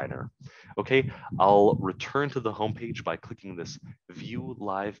the Designer. Okay, I'll return to the homepage by clicking this View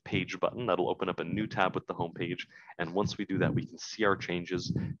Live Page button. That'll open up a new tab with the homepage. And once we do that, we can see our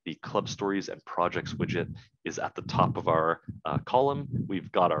changes. The Club Stories and Projects widget is at the top of our column.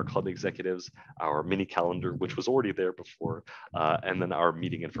 We've got our club executives, our mini calendar, which was already there before, and then our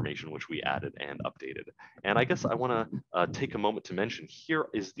meeting information, which we added and updated. And I guess I want to take a moment to mention here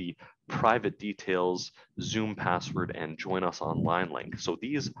is the private details, Zoom password, and join us online link. So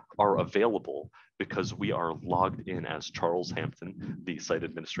these are available because we are logged in as Charles Hampton, the site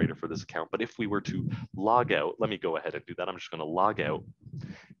administrator for this account. But if we were to log out, let me go ahead and do that. I'm just going to log out.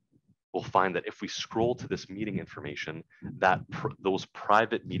 We'll find that if we scroll to this meeting information, that those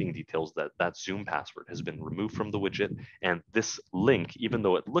private meeting details, that Zoom password has been removed from the widget. And this link, even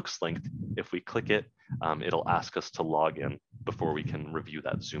though it looks linked, if we click it, it'll ask us to log in before we can review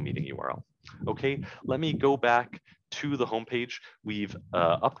that Zoom meeting URL. Okay, let me go back to the homepage. We've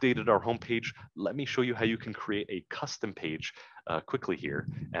updated our homepage. Let me show you how you can create a custom page quickly here,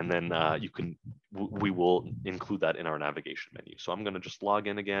 and then we will include that in our navigation menu. So I'm going to just log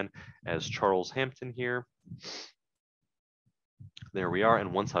in again as Charles Hampton here. There we are.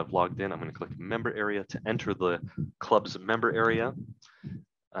 And once I've logged in, I'm going to click member area to enter the club's member area.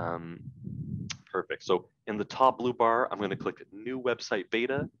 Perfect. So in the top blue bar, I'm going to click new website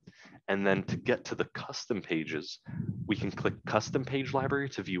beta. And then to get to the custom pages, we can click custom page library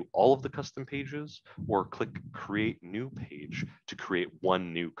to view all of the custom pages, or click create new page to create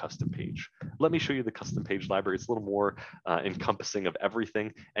one new custom page. Let me show you the custom page library. It's a little more encompassing of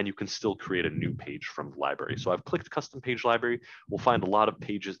everything, and you can still create a new page from the library. So I've clicked custom page library. We'll find a lot of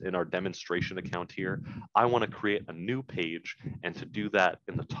pages in our demonstration account here. I want to create a new page, and to do that,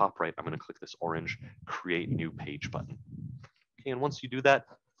 in the top right, I'm going to click this orange create new page button. Okay, and once you do that,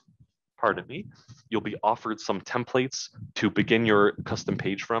 pardon me, you'll be offered some templates to begin your custom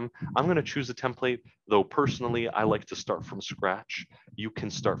page from. I'm going to choose a template, though personally I like to start from scratch. You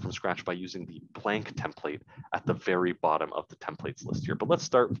can start from scratch by using the blank template at the very bottom of the templates list here. But let's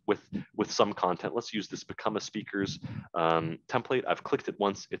start with some content. Let's use this Become a Speaker's template. I've clicked it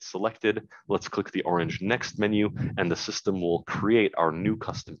once, it's selected. Let's click the orange Next menu, and the system will create our new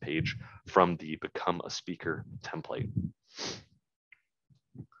custom page from the Become a Speaker template.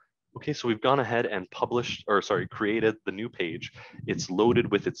 Okay, so we've gone ahead and created the new page. It's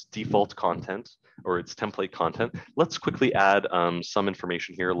loaded with its default content or its template content. Let's quickly add some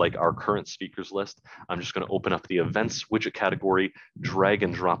information here, like our current speakers list. I'm just going to open up the events widget category, drag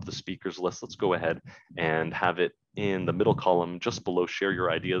and drop the speakers list. Let's go ahead and have it in the middle column just below share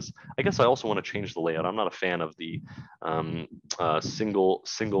your ideas. I guess I also want to change the layout. I'm not a fan of the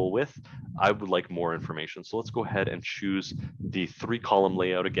single width. I would like more information. So let's go ahead and choose the 3-column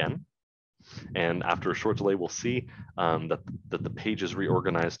layout again. And after a short delay, we'll see that the page is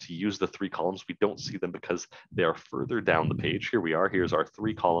reorganized to use the 3 columns. We don't see them because they are further down the page. Here we are. Here's our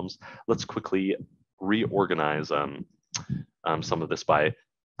 3 columns. Let's quickly reorganize some of this by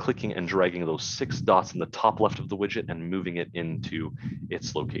clicking and dragging those 6 dots in the top left of the widget and moving it into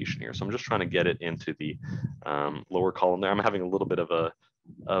its location here. So I'm just trying to get it into the lower column there. I'm having a little bit of a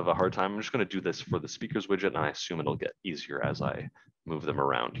hard time. I'm just going to do this for the speakers widget, and I assume it'll get easier as I move them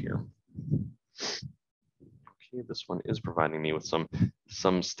around here. Okay, this one is providing me with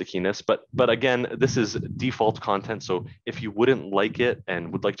some stickiness, but again, this is default content. So if you wouldn't like it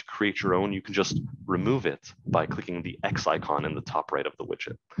and would like to create your own, you can just remove it by clicking the X icon in the top right of the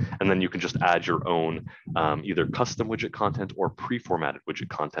widget. And then you can just add your own either custom widget content or pre-formatted widget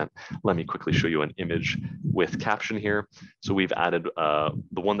content. Let me quickly show you an image with caption here. So we've added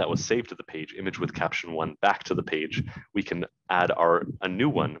the one that was saved to the page, image with caption 1, back to the page. We can add a new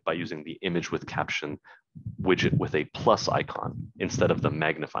one by using the image with caption widget with a plus icon instead of the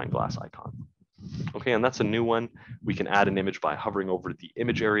magnifying glass icon. Okay, and that's a new one. We can add an image by hovering over the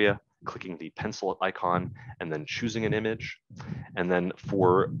image area, clicking the pencil icon, and then choosing an image. And then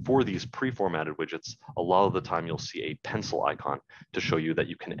for these pre-formatted widgets, a lot of the time you'll see a pencil icon to show you that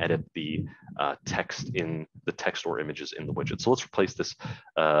you can edit the text in the text or images in the widget. So let's replace this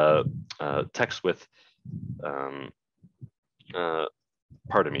text with,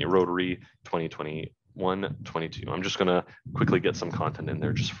 pardon me, Rotary 2021-22. I'm just gonna quickly get some content in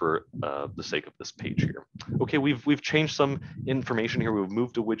there just for the sake of this page here. Okay, we've changed some information here. We've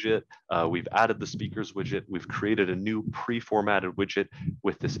moved a widget, we've added the speakers widget, we've created a new pre-formatted widget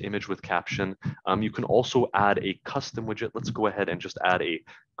with this image with caption. You can also add a custom widget. Let's go ahead and just add a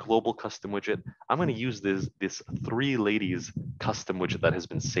global custom widget. I'm going to use this 3 ladies custom widget that has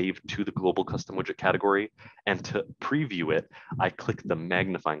been saved to the global custom widget category. And to preview it, I click the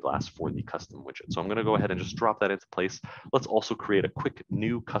magnifying glass for the custom widget. So I'm going to go ahead and just drop that into place. Let's also create a quick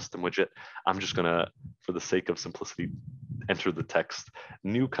new custom widget. I'm just going to, for the sake of simplicity, enter the text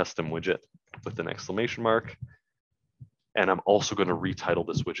new custom widget with an exclamation mark. And I'm also going to retitle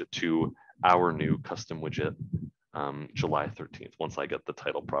this widget to our new custom widget, July 13th, once I get the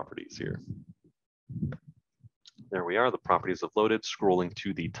title properties here. There we are, the properties have loaded. Scrolling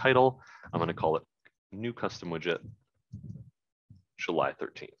to the title, I'm going to call it new custom widget, July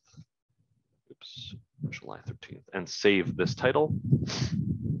 13th. Oops, July 13th, and save this title.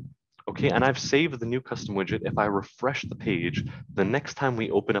 Okay, and I've saved the new custom widget. If I refresh the page, the next time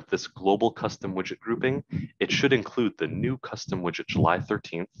we open up this global custom widget grouping, it should include the new custom widget July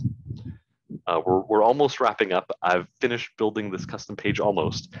 13th. We're almost wrapping up. I've finished building this custom page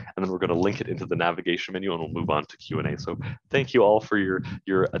almost, and then we're going to link it into the navigation menu, and we'll move on to Q&A. So thank you all for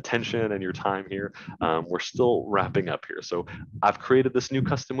your attention and your time here. We're still wrapping up here. So I've created this new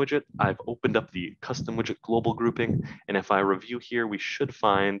custom widget. I've opened up the custom widget global grouping, and if I review here, we should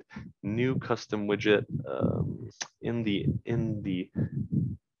find new custom widget in the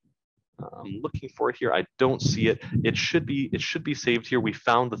I'm looking for it here. I don't see it. It should be saved here. We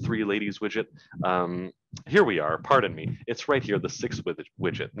found the 3 ladies widget. Here we are. Pardon me. It's right here, the 6th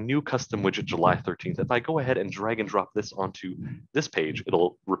widget, new custom widget, July 13th. If I go ahead and drag and drop this onto this page,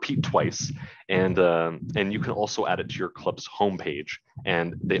 it'll repeat twice, and you can also add it to your club's homepage,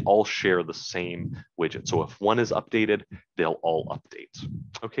 and they all share the same widget. So if one is updated, they'll all update.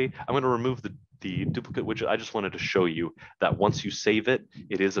 Okay, I'm going to remove the duplicate widget. I just wanted to show you that once you save it,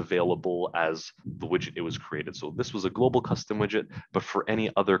 it is available as the widget it was created. So this was a global custom widget, but for any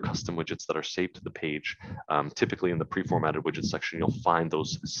other custom widgets that are saved to the page, typically in the pre-formatted widget section, you'll find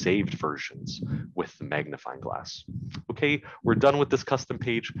those saved versions with the magnifying glass. Okay, we're done with this custom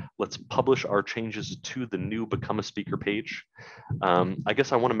page. Let's publish our changes to the new Become a Speaker page. I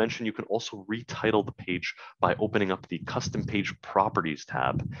guess I want to mention you can also retitle the page by opening up the custom page properties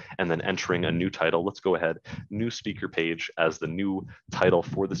tab and then entering a new title. Let's go ahead, new speaker page as the new title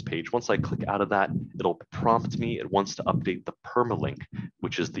for this page. Once I click out of that, it'll prompt me. It wants to update the permalink,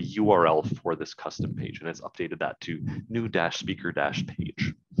 which is the URL for this custom page, and it's updated that to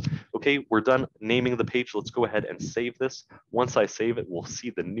new-speaker-page. Okay, we're done naming the page. Let's go ahead and save this. Once I save it, we'll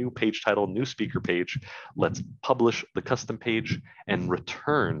see the new page title, new speaker page. Let's publish the custom page and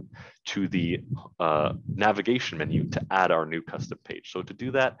return to the navigation menu to add our new custom page. So to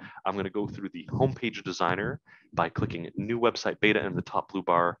do that, I'm going to go through the homepage designer by clicking new website beta in the top blue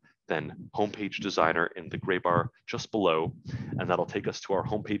bar, then homepage designer in the gray bar just below, and that'll take us to our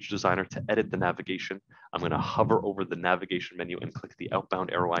homepage designer to edit the navigation. I'm going to hover over the navigation menu and click the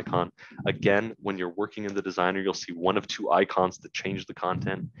outbound arrow icon. Again, when you're working in the designer, you'll see one of two icons to change the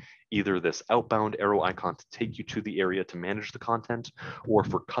content, either this outbound arrow icon to take you to the area to manage the content, or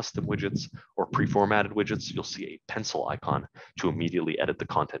for custom widgets or pre-formatted widgets, you'll see a pencil icon to immediately edit the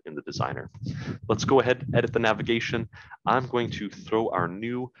content in the designer. Let's go ahead, edit the navigation. I'm going to throw our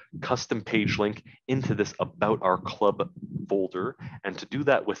new custom page link into this About Our Club folder. And to do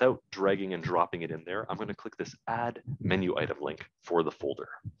that without dragging and dropping it in there, I'm going to click this Add Menu Item link for the folder.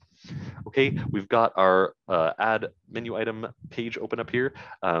 Okay, we've got our Add Menu Item page open up here,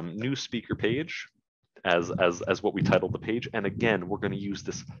 new speaker page as what we titled the page. And again, we're going to use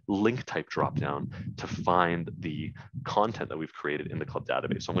this link type dropdown to find the content that we've created in the club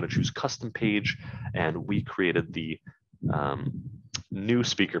database. So I'm going to choose custom page, and we created the new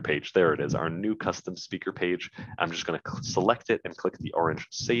speaker page. There it is, our new custom speaker page. I'm just going to select it and click the orange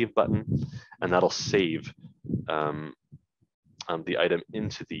save button, and that'll save the item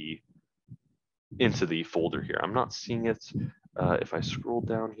into the folder here. I'm not seeing it. If I scroll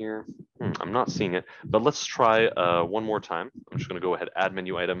down here, I'm not seeing it, but let's try one more time. I'm just going to go ahead, add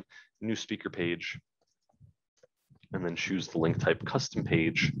menu item, new speaker page, and then choose the link type custom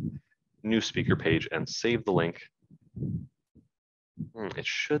page, new speaker page, and save the link. It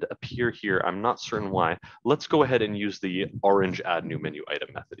should appear here. I'm not certain why. Let's go ahead and use the orange add new menu item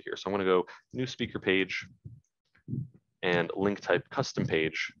method here. So I'm going to go new speaker page and link type custom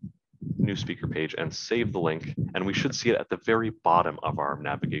page, new speaker page, and save the link. And we should see it at the very bottom of our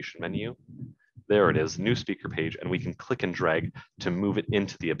navigation menu. There it is, new speaker page, and we can click and drag to move it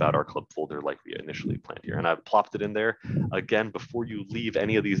into the About Our Club folder like we initially planned here. And I've plopped it in there. Again, before you leave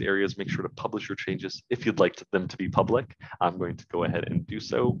any of these areas, make sure to publish your changes if you'd like them to be public. I'm going to go ahead and do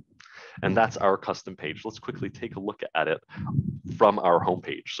so. And that's our custom page. Let's quickly take a look at it from our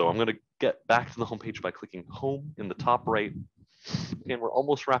homepage. So I'm going to get back to the homepage by clicking home in the top right. Again, we're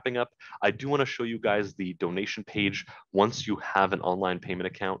almost wrapping up. I do want to show you guys the donation page once you have an online payment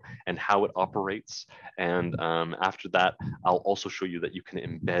account and how it operates. And after that, I'll also show you that you can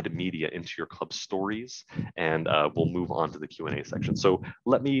embed media into your club stories, and we'll move on to the Q&A section. So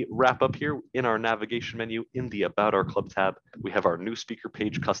let me wrap up here. In our navigation menu, in the About Our Club tab, we have our new speaker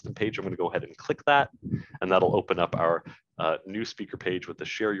page, custom page. I'm going to go ahead and click that, and that'll open up our new speaker page with the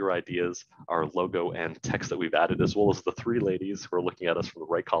share your ideas, our logo and text that we've added, as well as the three ladies who are looking at us from the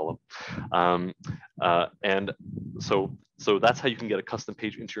right column. And so that's how you can get a custom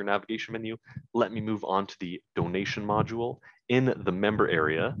page into your navigation menu. Let me move on to the donation module. In the member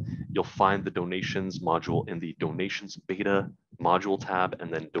area, you'll find the donations module in the donations beta module tab,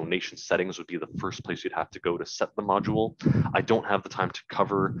 and then donation settings would be the first place you'd have to go to set the module. I don't have the time to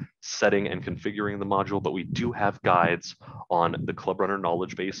cover setting and configuring the module, but we do have guides on the Club Runner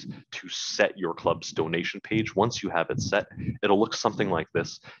knowledge base to set your club's donation page. Once you have it set, it'll look something like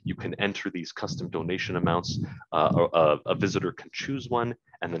this. You can enter these custom donation amounts. A visitor can choose one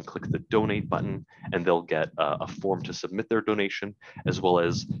and then click the donate button, and they'll get a form to submit their donation, as well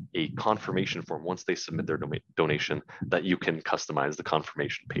as a confirmation form once they submit their donation that you can customize the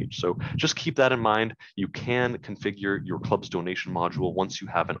confirmation page. So just keep that in mind. You can configure your club's donation module once you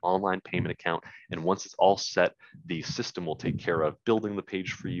have an online payment account, and once it's all set, the system will take care of building the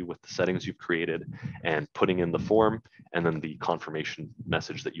page for you with the settings you've created and putting in the form, and then the confirmation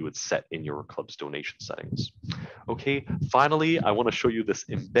message that you would set in your club's donation settings. Okay, finally, I want to show you this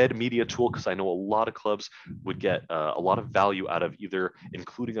embed media tool, because I know a lot of clubs would get a lot of value out of either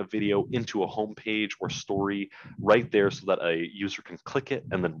including a video into a home page or story right there so that a user can click it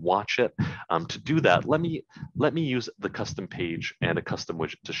and then watch it. To do that, let me use the custom page and a custom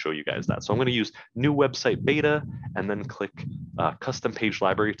widget to show you guys that. So I'm going to use new website beta and then click custom page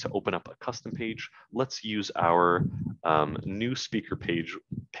library to open up a custom page. Let's use our new speaker page.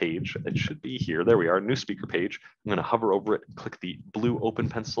 It should be here. There we are, new speaker page. I'm going to hover over it, click the blue open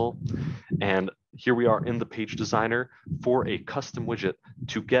pencil, and here we are in the page designer for a custom widget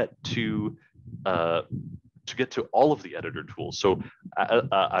to get to all of the editor tools. So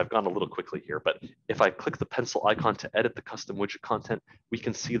I've gone a little quickly here, but if I click the pencil icon to edit the custom widget content, we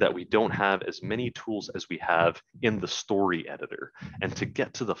can see that we don't have as many tools as we have in the story editor. And to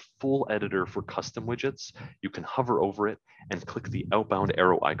get to the full editor for custom widgets, you can hover over it and click the outbound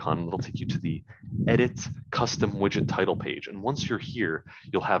arrow icon, and it'll take you to the edit custom widget title page. And once you're here,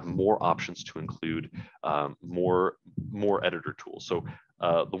 you'll have more options to include more editor tools. So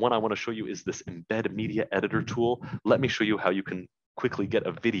the one I want to show you is this embed media editor tool. Let me show you how you can quickly get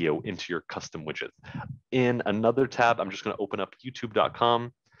a video into your custom widget. In another tab, I'm just going to open up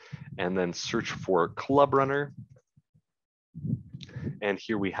youtube.com and then search for Club Runner. And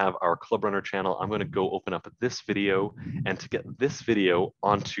here we have our Club Runner channel. I'm going to go open up this video, and to get this video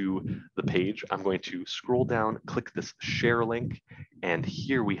onto the page, I'm going to scroll down, click this share link, and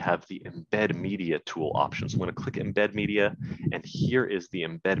here we have the embed media tool option. So I'm going to click embed media, and here is the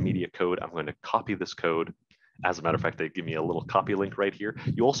embed media code. I'm going to copy this code. As a matter of fact, they give me a little copy link right here.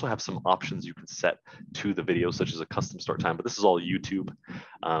 You also have some options you can set to the video, such as a custom start time, but this is all YouTube.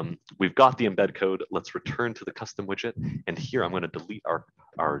 We've got the embed code. Let's return to the custom widget. And here I'm going to delete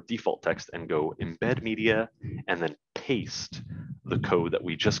our default text and go embed media, and then paste the code that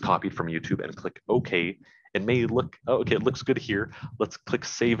we just copied from YouTube and click OK. It may look, oh, okay, it looks good here. Let's click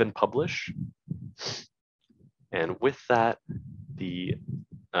save and publish. And with that,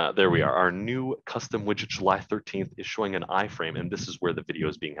 there we are. Our new custom widget July 13th is showing an iframe, and this is where the video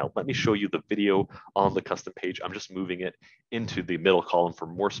is being held. Let me show you the video on the custom page. I'm just moving it into the middle column for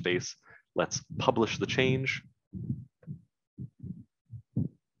more space. Let's publish the change.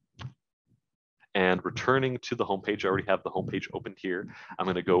 And returning to the homepage, I already have the homepage opened here. I'm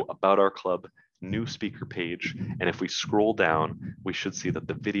going to go about our club, new speaker page. And if we scroll down, we should see that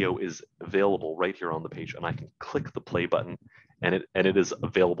the video is available right here on the page. And I can click the play button, and it is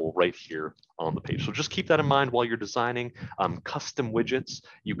available right here on the page. So just keep that in mind while you're designing custom widgets.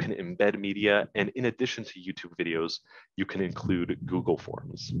 You can embed media, and in addition to YouTube videos, you can include Google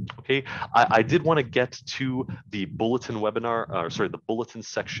Forms. Okay, I did want to get to the bulletin webinar, the bulletin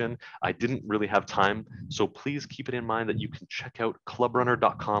section. I didn't really have time, so please keep it in mind that you can check out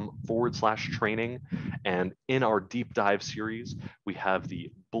clubrunner.com/training. And in our deep dive series, we have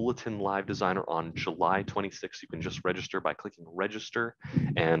the Bulletin Live Designer on July 26th. You can just register by clicking register,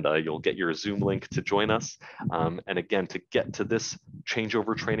 and you'll get your Zoom link to join us. And again, to get to this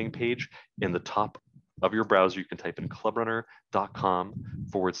changeover training page, in the top of your browser, you can type in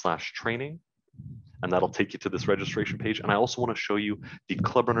clubrunner.com/training. And that'll take you to this registration page. And I also want to show you the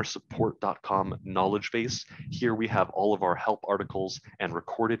clubrunnersupport.com knowledge base. Here we have all of our help articles and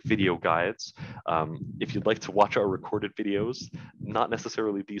recorded video guides. If you'd like to watch our recorded videos, not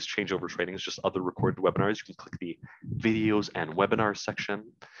necessarily these changeover trainings, just other recorded webinars, you can click the videos and webinars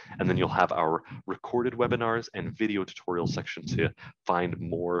section. And then you'll have our recorded webinars and video tutorial section to find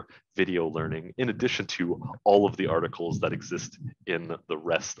more video learning, in addition to all of the articles that exist in the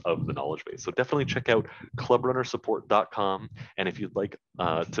rest of the knowledge base. So definitely check out clubrunnersupport.com. And if you'd like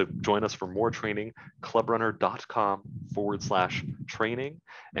to join us for more training, clubrunner.com/training.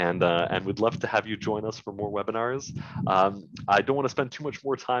 And we'd love to have you join us for more webinars. I don't want to spend too much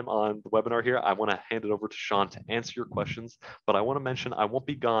more time on the webinar here. I want to hand it over to Sean to answer your questions, but I want to mention I won't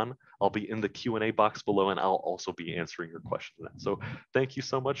be gone. I'll be in the Q&A box below, and I'll also be answering your questions. So thank you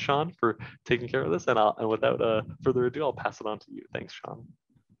so much, Sean, for taking care of this. And without further ado, I'll pass it on to you. Thanks, Sean.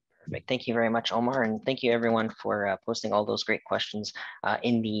 Perfect. Thank you very much, Omar. And thank you everyone for posting all those great questions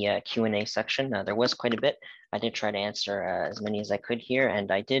in the Q&A section. There was quite a bit. I did try to answer as many as I could here,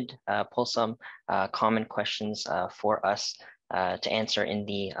 and I did pull some common questions for us to answer in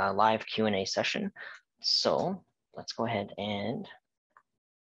the live Q&A session. So let's go ahead and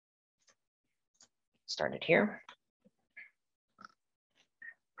start it here.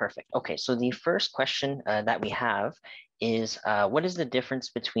 Perfect. Okay, so the first question that we have is what is the difference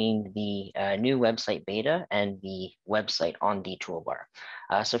between the new website beta and the website on the toolbar?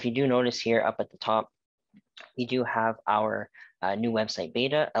 So if you do notice here up at the top, we do have our new website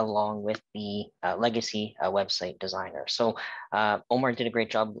beta along with the legacy website designer. So Omar did a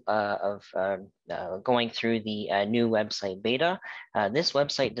great job of going through the new website beta. This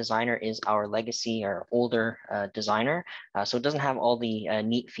website designer is our legacy or older designer. So it doesn't have all the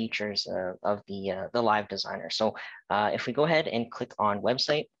neat features of the live designer. So if we go ahead and click on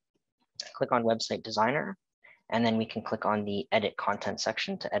website designer, and then we can click on the edit content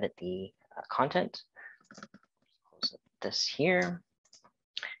section to edit the content. Close this here.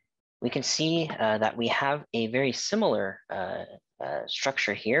 We can see that we have a very similar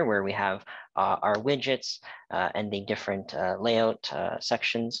structure here where we have our widgets and the different layout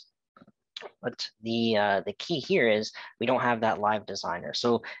sections. But the key here is we don't have that live designer.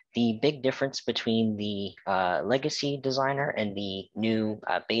 So the big difference between the legacy designer and the new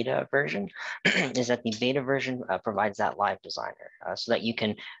beta version is that the beta version provides that live designer so that you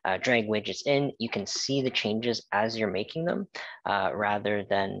can drag widgets in. You can see the changes as you're making them rather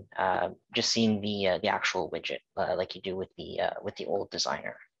than just seeing the actual widget like you do with the old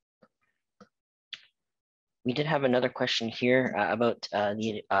designer. We did have another question here about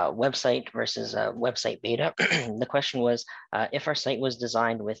the website versus website beta. The question was, if our site was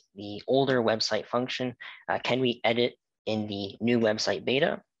designed with the older website function, can we edit in the new website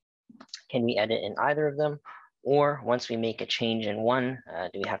beta? Can we edit in either of them? Or once we make a change in one,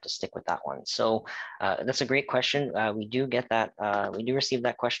 do we have to stick with that one? So that's a great question. We do get that, we do receive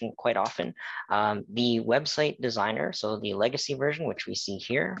that question quite often. The website designer, so the legacy version, which we see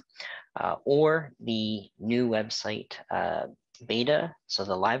here, or the new website beta, so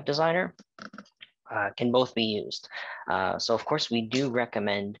the live designer, can both be used. So of course, we do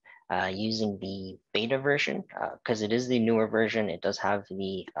recommend using the beta version because it is the newer version. It does have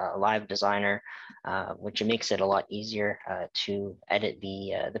the live designer, which makes it a lot easier to edit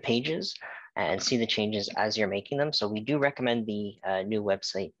the pages and see the changes as you're making them. So we do recommend the new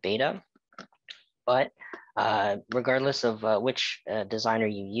website beta. But regardless of which designer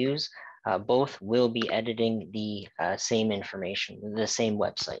you use, both will be editing the same information, the same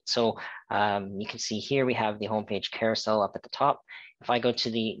website. So you can see here we have the homepage carousel up at the top. If I go to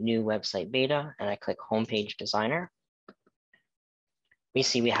the new website beta and I click homepage designer, we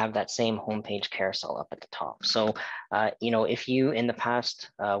see we have that same homepage carousel up at the top. So, if you in the past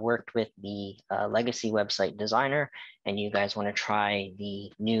worked with the legacy website designer and you guys want to try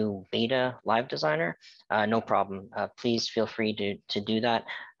the new beta live designer, no problem. Please feel free to do that.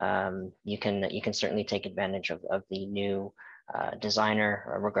 You can certainly take advantage of the new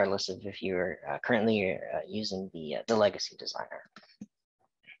designer, regardless of if you're currently using the legacy designer.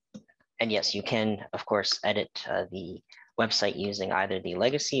 And yes, you can, of course, edit the website using either the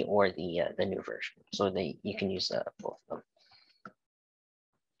legacy or the new version. So you can use both of them.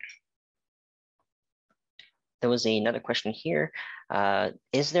 There was another question here.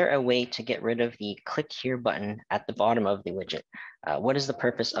 Is there a way to get rid of the click here button at the bottom of the widget? What is the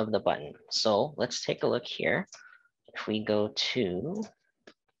purpose of the button? So let's take a look here. If we go to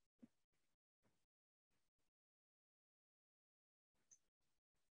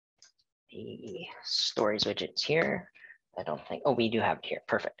the stories widgets here, I don't think, oh, we do have it here,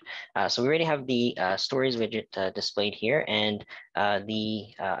 perfect. So we already have the stories widget displayed here, and the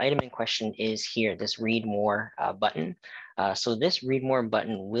item in question is here, this read more button. So this read more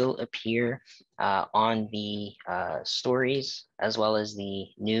button will appear on the stories as well as the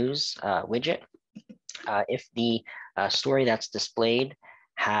news widget. If the story that's displayed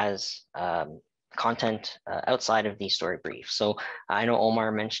has content outside of the story brief. So I know Omar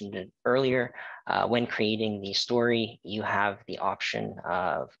mentioned it earlier, when creating the story, you have the option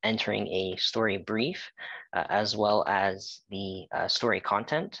of entering a story brief as well as the story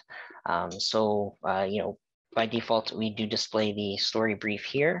content. By default, we do display the story brief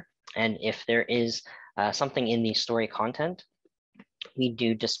here. And if there is something in the story content, we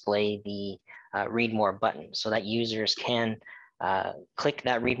do display the read more button so that users can click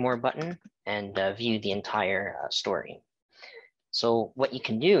that read more button and view the entire story. So what you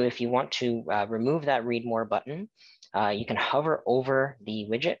can do if you want to remove that read more button, you can hover over the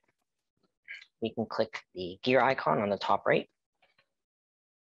widget. We can click the gear icon on the top right.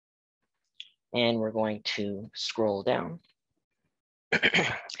 And we're going to scroll down.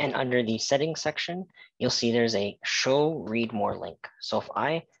 And under the settings section, you'll see there's a show read more link. So if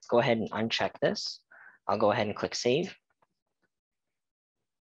I go ahead and uncheck this, I'll go ahead and click save.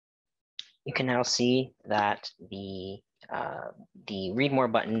 You can now see that the read more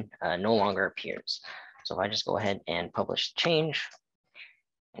button no longer appears. So if I just go ahead and publish the change,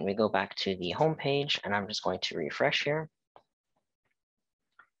 and we go back to the home page, and I'm just going to refresh here,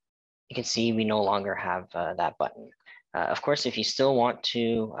 you can see we no longer have that button. Of course, if you still want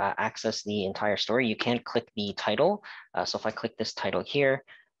to access the entire story, you can click the title. So if I click this title here,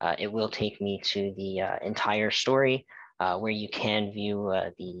 it will take me to the entire story where you can view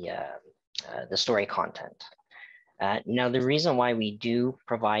the story content. Now, the reason why we do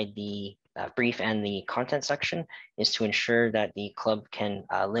provide the brief and the content section is to ensure that the club can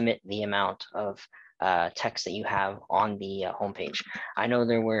limit the amount of text that you have on the homepage. I know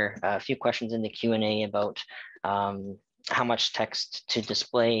there were a few questions in the Q&A about how much text to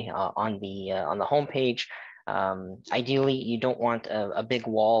display on the homepage. Ideally, you don't want a big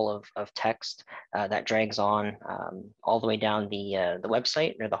wall of text that drags on all the way down the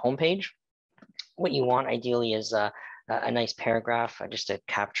website or the homepage. What you want ideally is a nice paragraph just to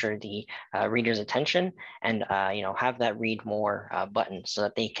capture the reader's attention and have that read more button so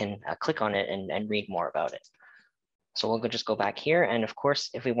that they can click on it and read more about it. So we'll just go back here. And of course,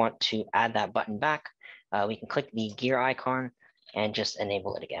 if we want to add that button back, we can click the gear icon and just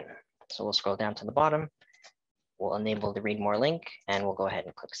enable it again. So we'll scroll down to the bottom. We'll enable the read more link and we'll go ahead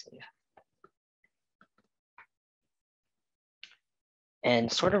and click save.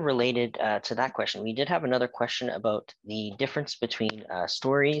 And sort of related to that question, we did have another question about the difference between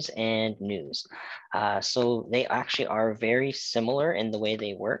stories and news. So they actually are very similar in the way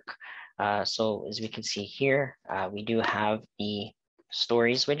they work. So as we can see here, we do have the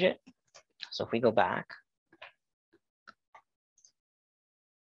stories widget. So if we go back,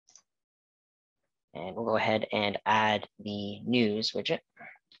 and we'll go ahead and add the news widget.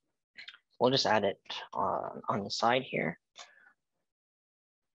 We'll just add it on the side here.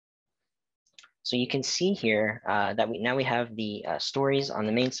 So you can see here that now we have the stories on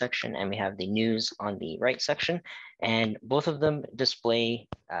the main section and we have the news on the right section, and both of them display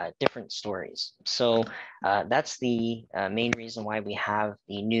different stories. So that's the main reason why we have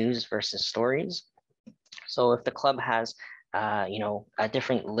the news versus stories. So if the club has a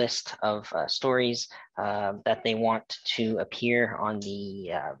different list of stories that they want to appear on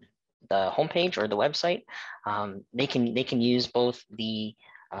the homepage or the website, they can use both the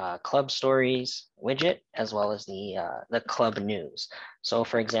club stories widget as well as the club news. So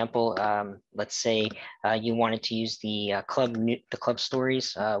for example, let's say you wanted to use the club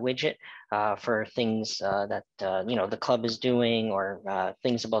stories widget for things that the club is doing, or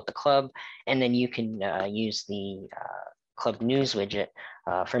things about the club, and then you can use the club news widget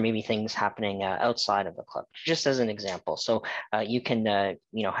for maybe things happening outside of the club, just as an example. So you can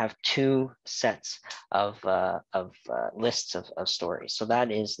have two sets of lists of stories. So that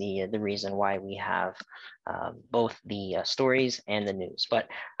is the reason why we have both the stories and the news. But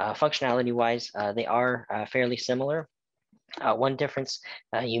functionality wise, they are fairly similar. One difference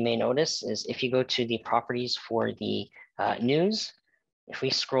you may notice is if you go to the properties for the news, if we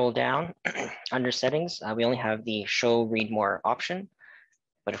scroll down under settings, we only have the show read more option.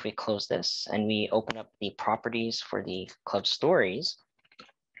 But if we close this and we open up the properties for the club stories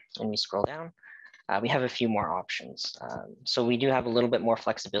and we scroll down, we have a few more options. So we do have a little bit more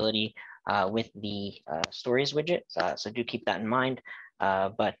flexibility with the stories widget. So do keep that in mind.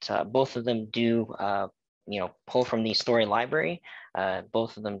 But both of them do pull from the story library.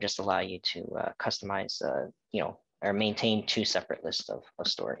 Both of them just allow you to customize, or maintain two separate lists of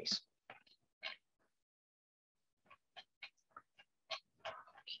stories.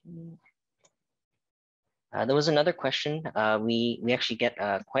 There was another question we actually get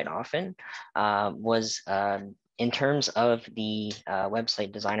quite often, was in terms of the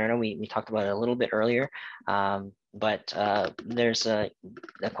website designer. I know we talked about it a little bit earlier, but there's a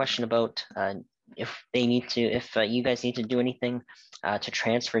question about if you guys need to do anything to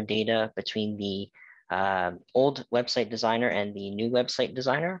transfer data between the old website designer and the new website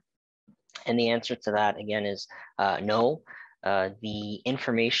designer. And the answer to that, again, is no. The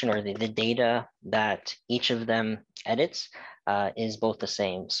information or the data that each of them edits is both the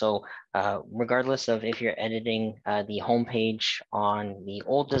same. So regardless of if you're editing the homepage on the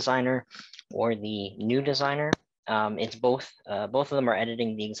old designer or the new designer, it's both of them are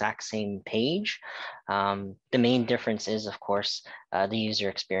editing the exact same page. The main difference is, of course, the user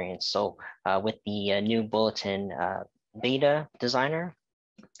experience. So with the new bulletin beta designer,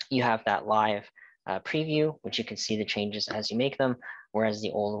 you have that live preview, which you can see the changes as you make them, whereas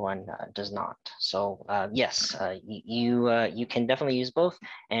the old one does not. So yes, you can definitely use both,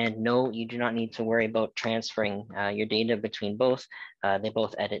 and no, you do not need to worry about transferring your data between both. They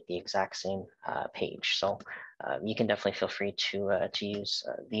both edit the exact same page. So you can definitely feel free to use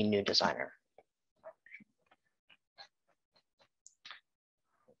the new designer.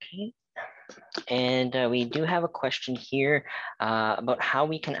 Okay. And we do have a question here about how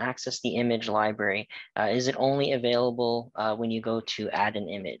we can access the image library. Is it only available when you go to add an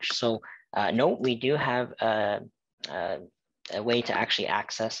image? So no, we do have a way to actually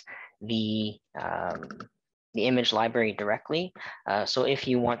access the image library directly. So if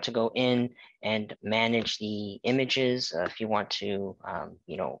you want to go in and manage the images, if you want to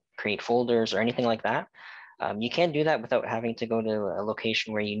create folders or anything like that, you can do that without having to go to a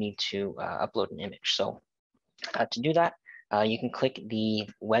location where you need to upload an image. So to do that, you can click the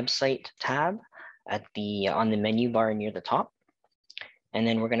website tab on the menu bar near the top. And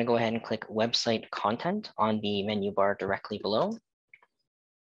then we're going to go ahead and click website content on the menu bar directly below.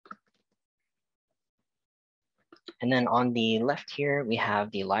 And then on the left here, we have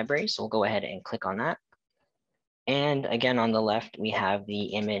the library. So we'll go ahead and click on that. And again, on the left, we have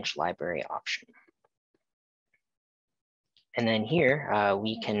the image library option. And then here,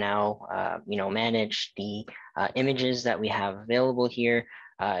 we can now, manage the images that we have available here.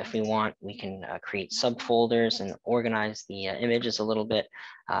 If we want, we can create subfolders and organize the images a little bit.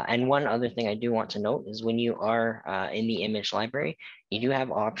 And one other thing I do want to note is when you are in the image library, you do have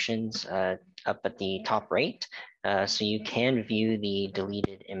options up at the top right. So you can view the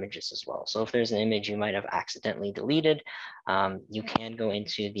deleted images as well. So if there's an image you might have accidentally deleted, you can go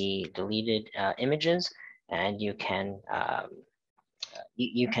into the deleted images, and you can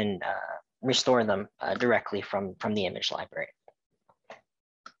you can restore them directly from the image library.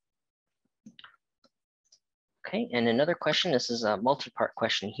 Okay, and another question, this is a multi-part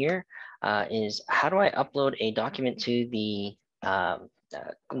question here, is how do I upload a document to the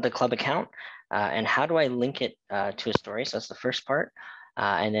club account, and how do I link it to a story? So that's the first part.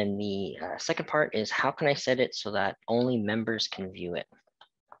 And then the second part is how can I set it so that only members can view it?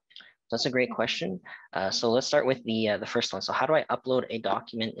 That's a great question. So let's start with the first one. So how do I upload a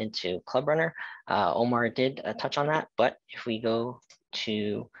document into Club Runner? Omar did touch on that, but if we go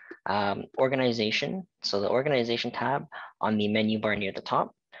to organization, so the organization tab on the menu bar near the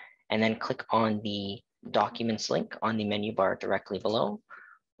top, and then click on the documents link on the menu bar directly below.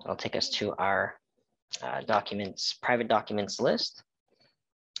 It'll take us to our private documents list.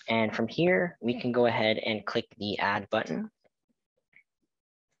 And from here, we can go ahead and click the add button.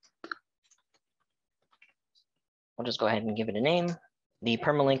 We'll just go ahead and give it a name. The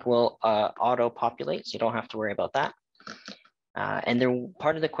permalink will auto-populate, so you don't have to worry about that. And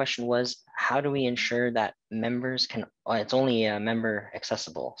part of the question was, how do we ensure that members can, it's only member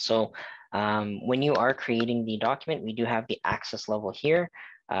accessible. So when you are creating the document, we do have the access level here.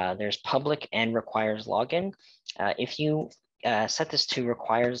 There's public and requires login. If you set this to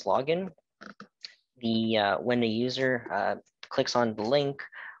requires login, when the user clicks on the link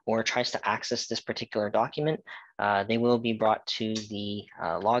or tries to access this particular document, they will be brought to the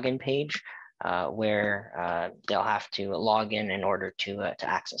login page where they'll have to log in order to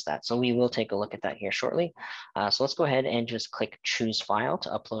access that. So we will take a look at that here shortly. So let's go ahead and just click choose file to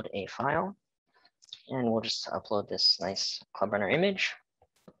upload a file. And we'll just upload this nice Club Runner image.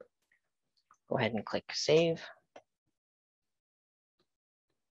 Go ahead and click save.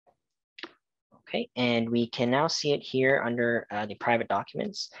 Okay, and we can now see it here under the private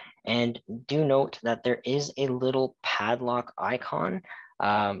documents. And do note that there is a little padlock icon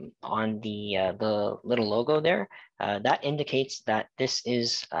on the little logo there. That indicates that this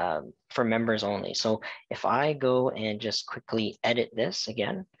is for members only. So if I go and just quickly edit this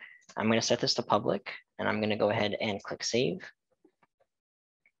again, I'm going to set this to public, and I'm going to go ahead and click save.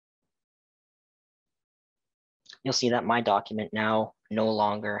 You'll see that my document now no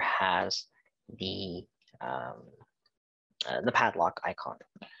longer has the padlock icon.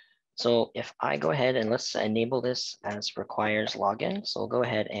 So if I go ahead and let's enable this as requires login. So we'll go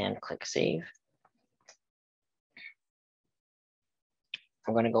ahead and click save.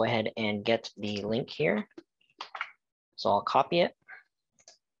 I'm going to go ahead and get the link here. So I'll copy it.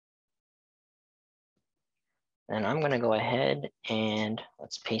 And I'm going to go ahead and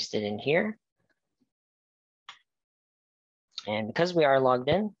let's paste it in here. And because we are logged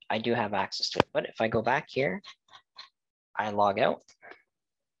in, I do have access to it. But if I go back here, I log out.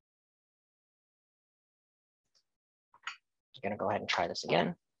 I'm going to go ahead and try this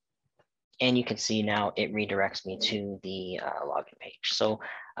again. And you can see now it redirects me to the login page. So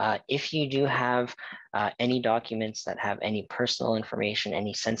if you do have any documents that have any personal information,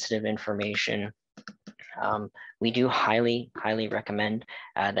 any sensitive information, we do highly recommend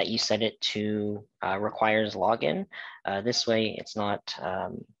that you set it to requires login. This way it's not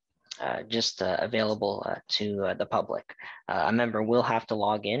just available to the public. A member will have to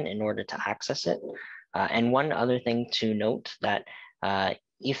log in order to access it. And one other thing to note that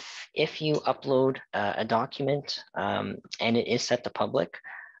if you upload a document and it is set to public,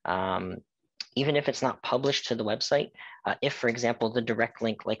 even if it's not published to the website, if, for example, the direct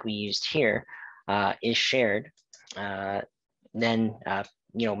link like we used here is shared, then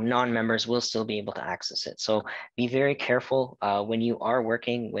non-members will still be able to access it. So be very careful when you are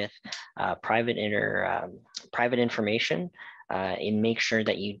working with private information, and make sure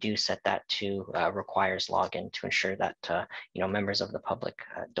that you do set that to requires login to ensure that members of the public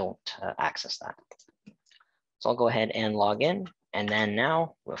don't access that. So I'll go ahead and log in, and then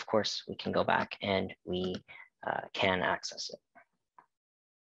now, of course, we can go back and we can access it.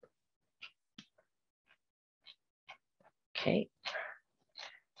 Okay,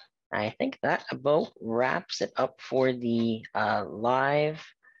 I think that about wraps it up for the live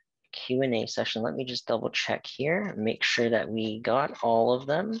Q&A session. Let me just double check here, make sure that we got all of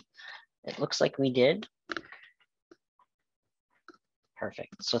them. It looks like we did.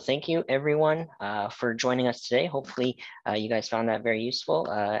 Perfect. So thank you everyone for joining us today. Hopefully you guys found that very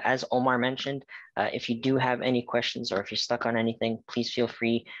useful. As Omar mentioned, if you do have any questions or if you're stuck on anything, please feel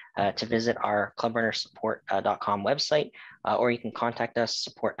free to visit our clubrunnersupport.com website, or you can contact us,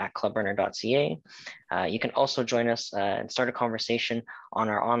 support@clubrunner.ca. You can also join us and start a conversation on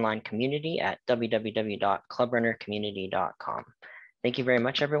our online community at www.clubrunnercommunity.com. Thank you very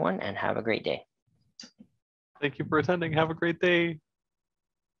much, everyone, and have a great day. Thank you for attending. Have a great day.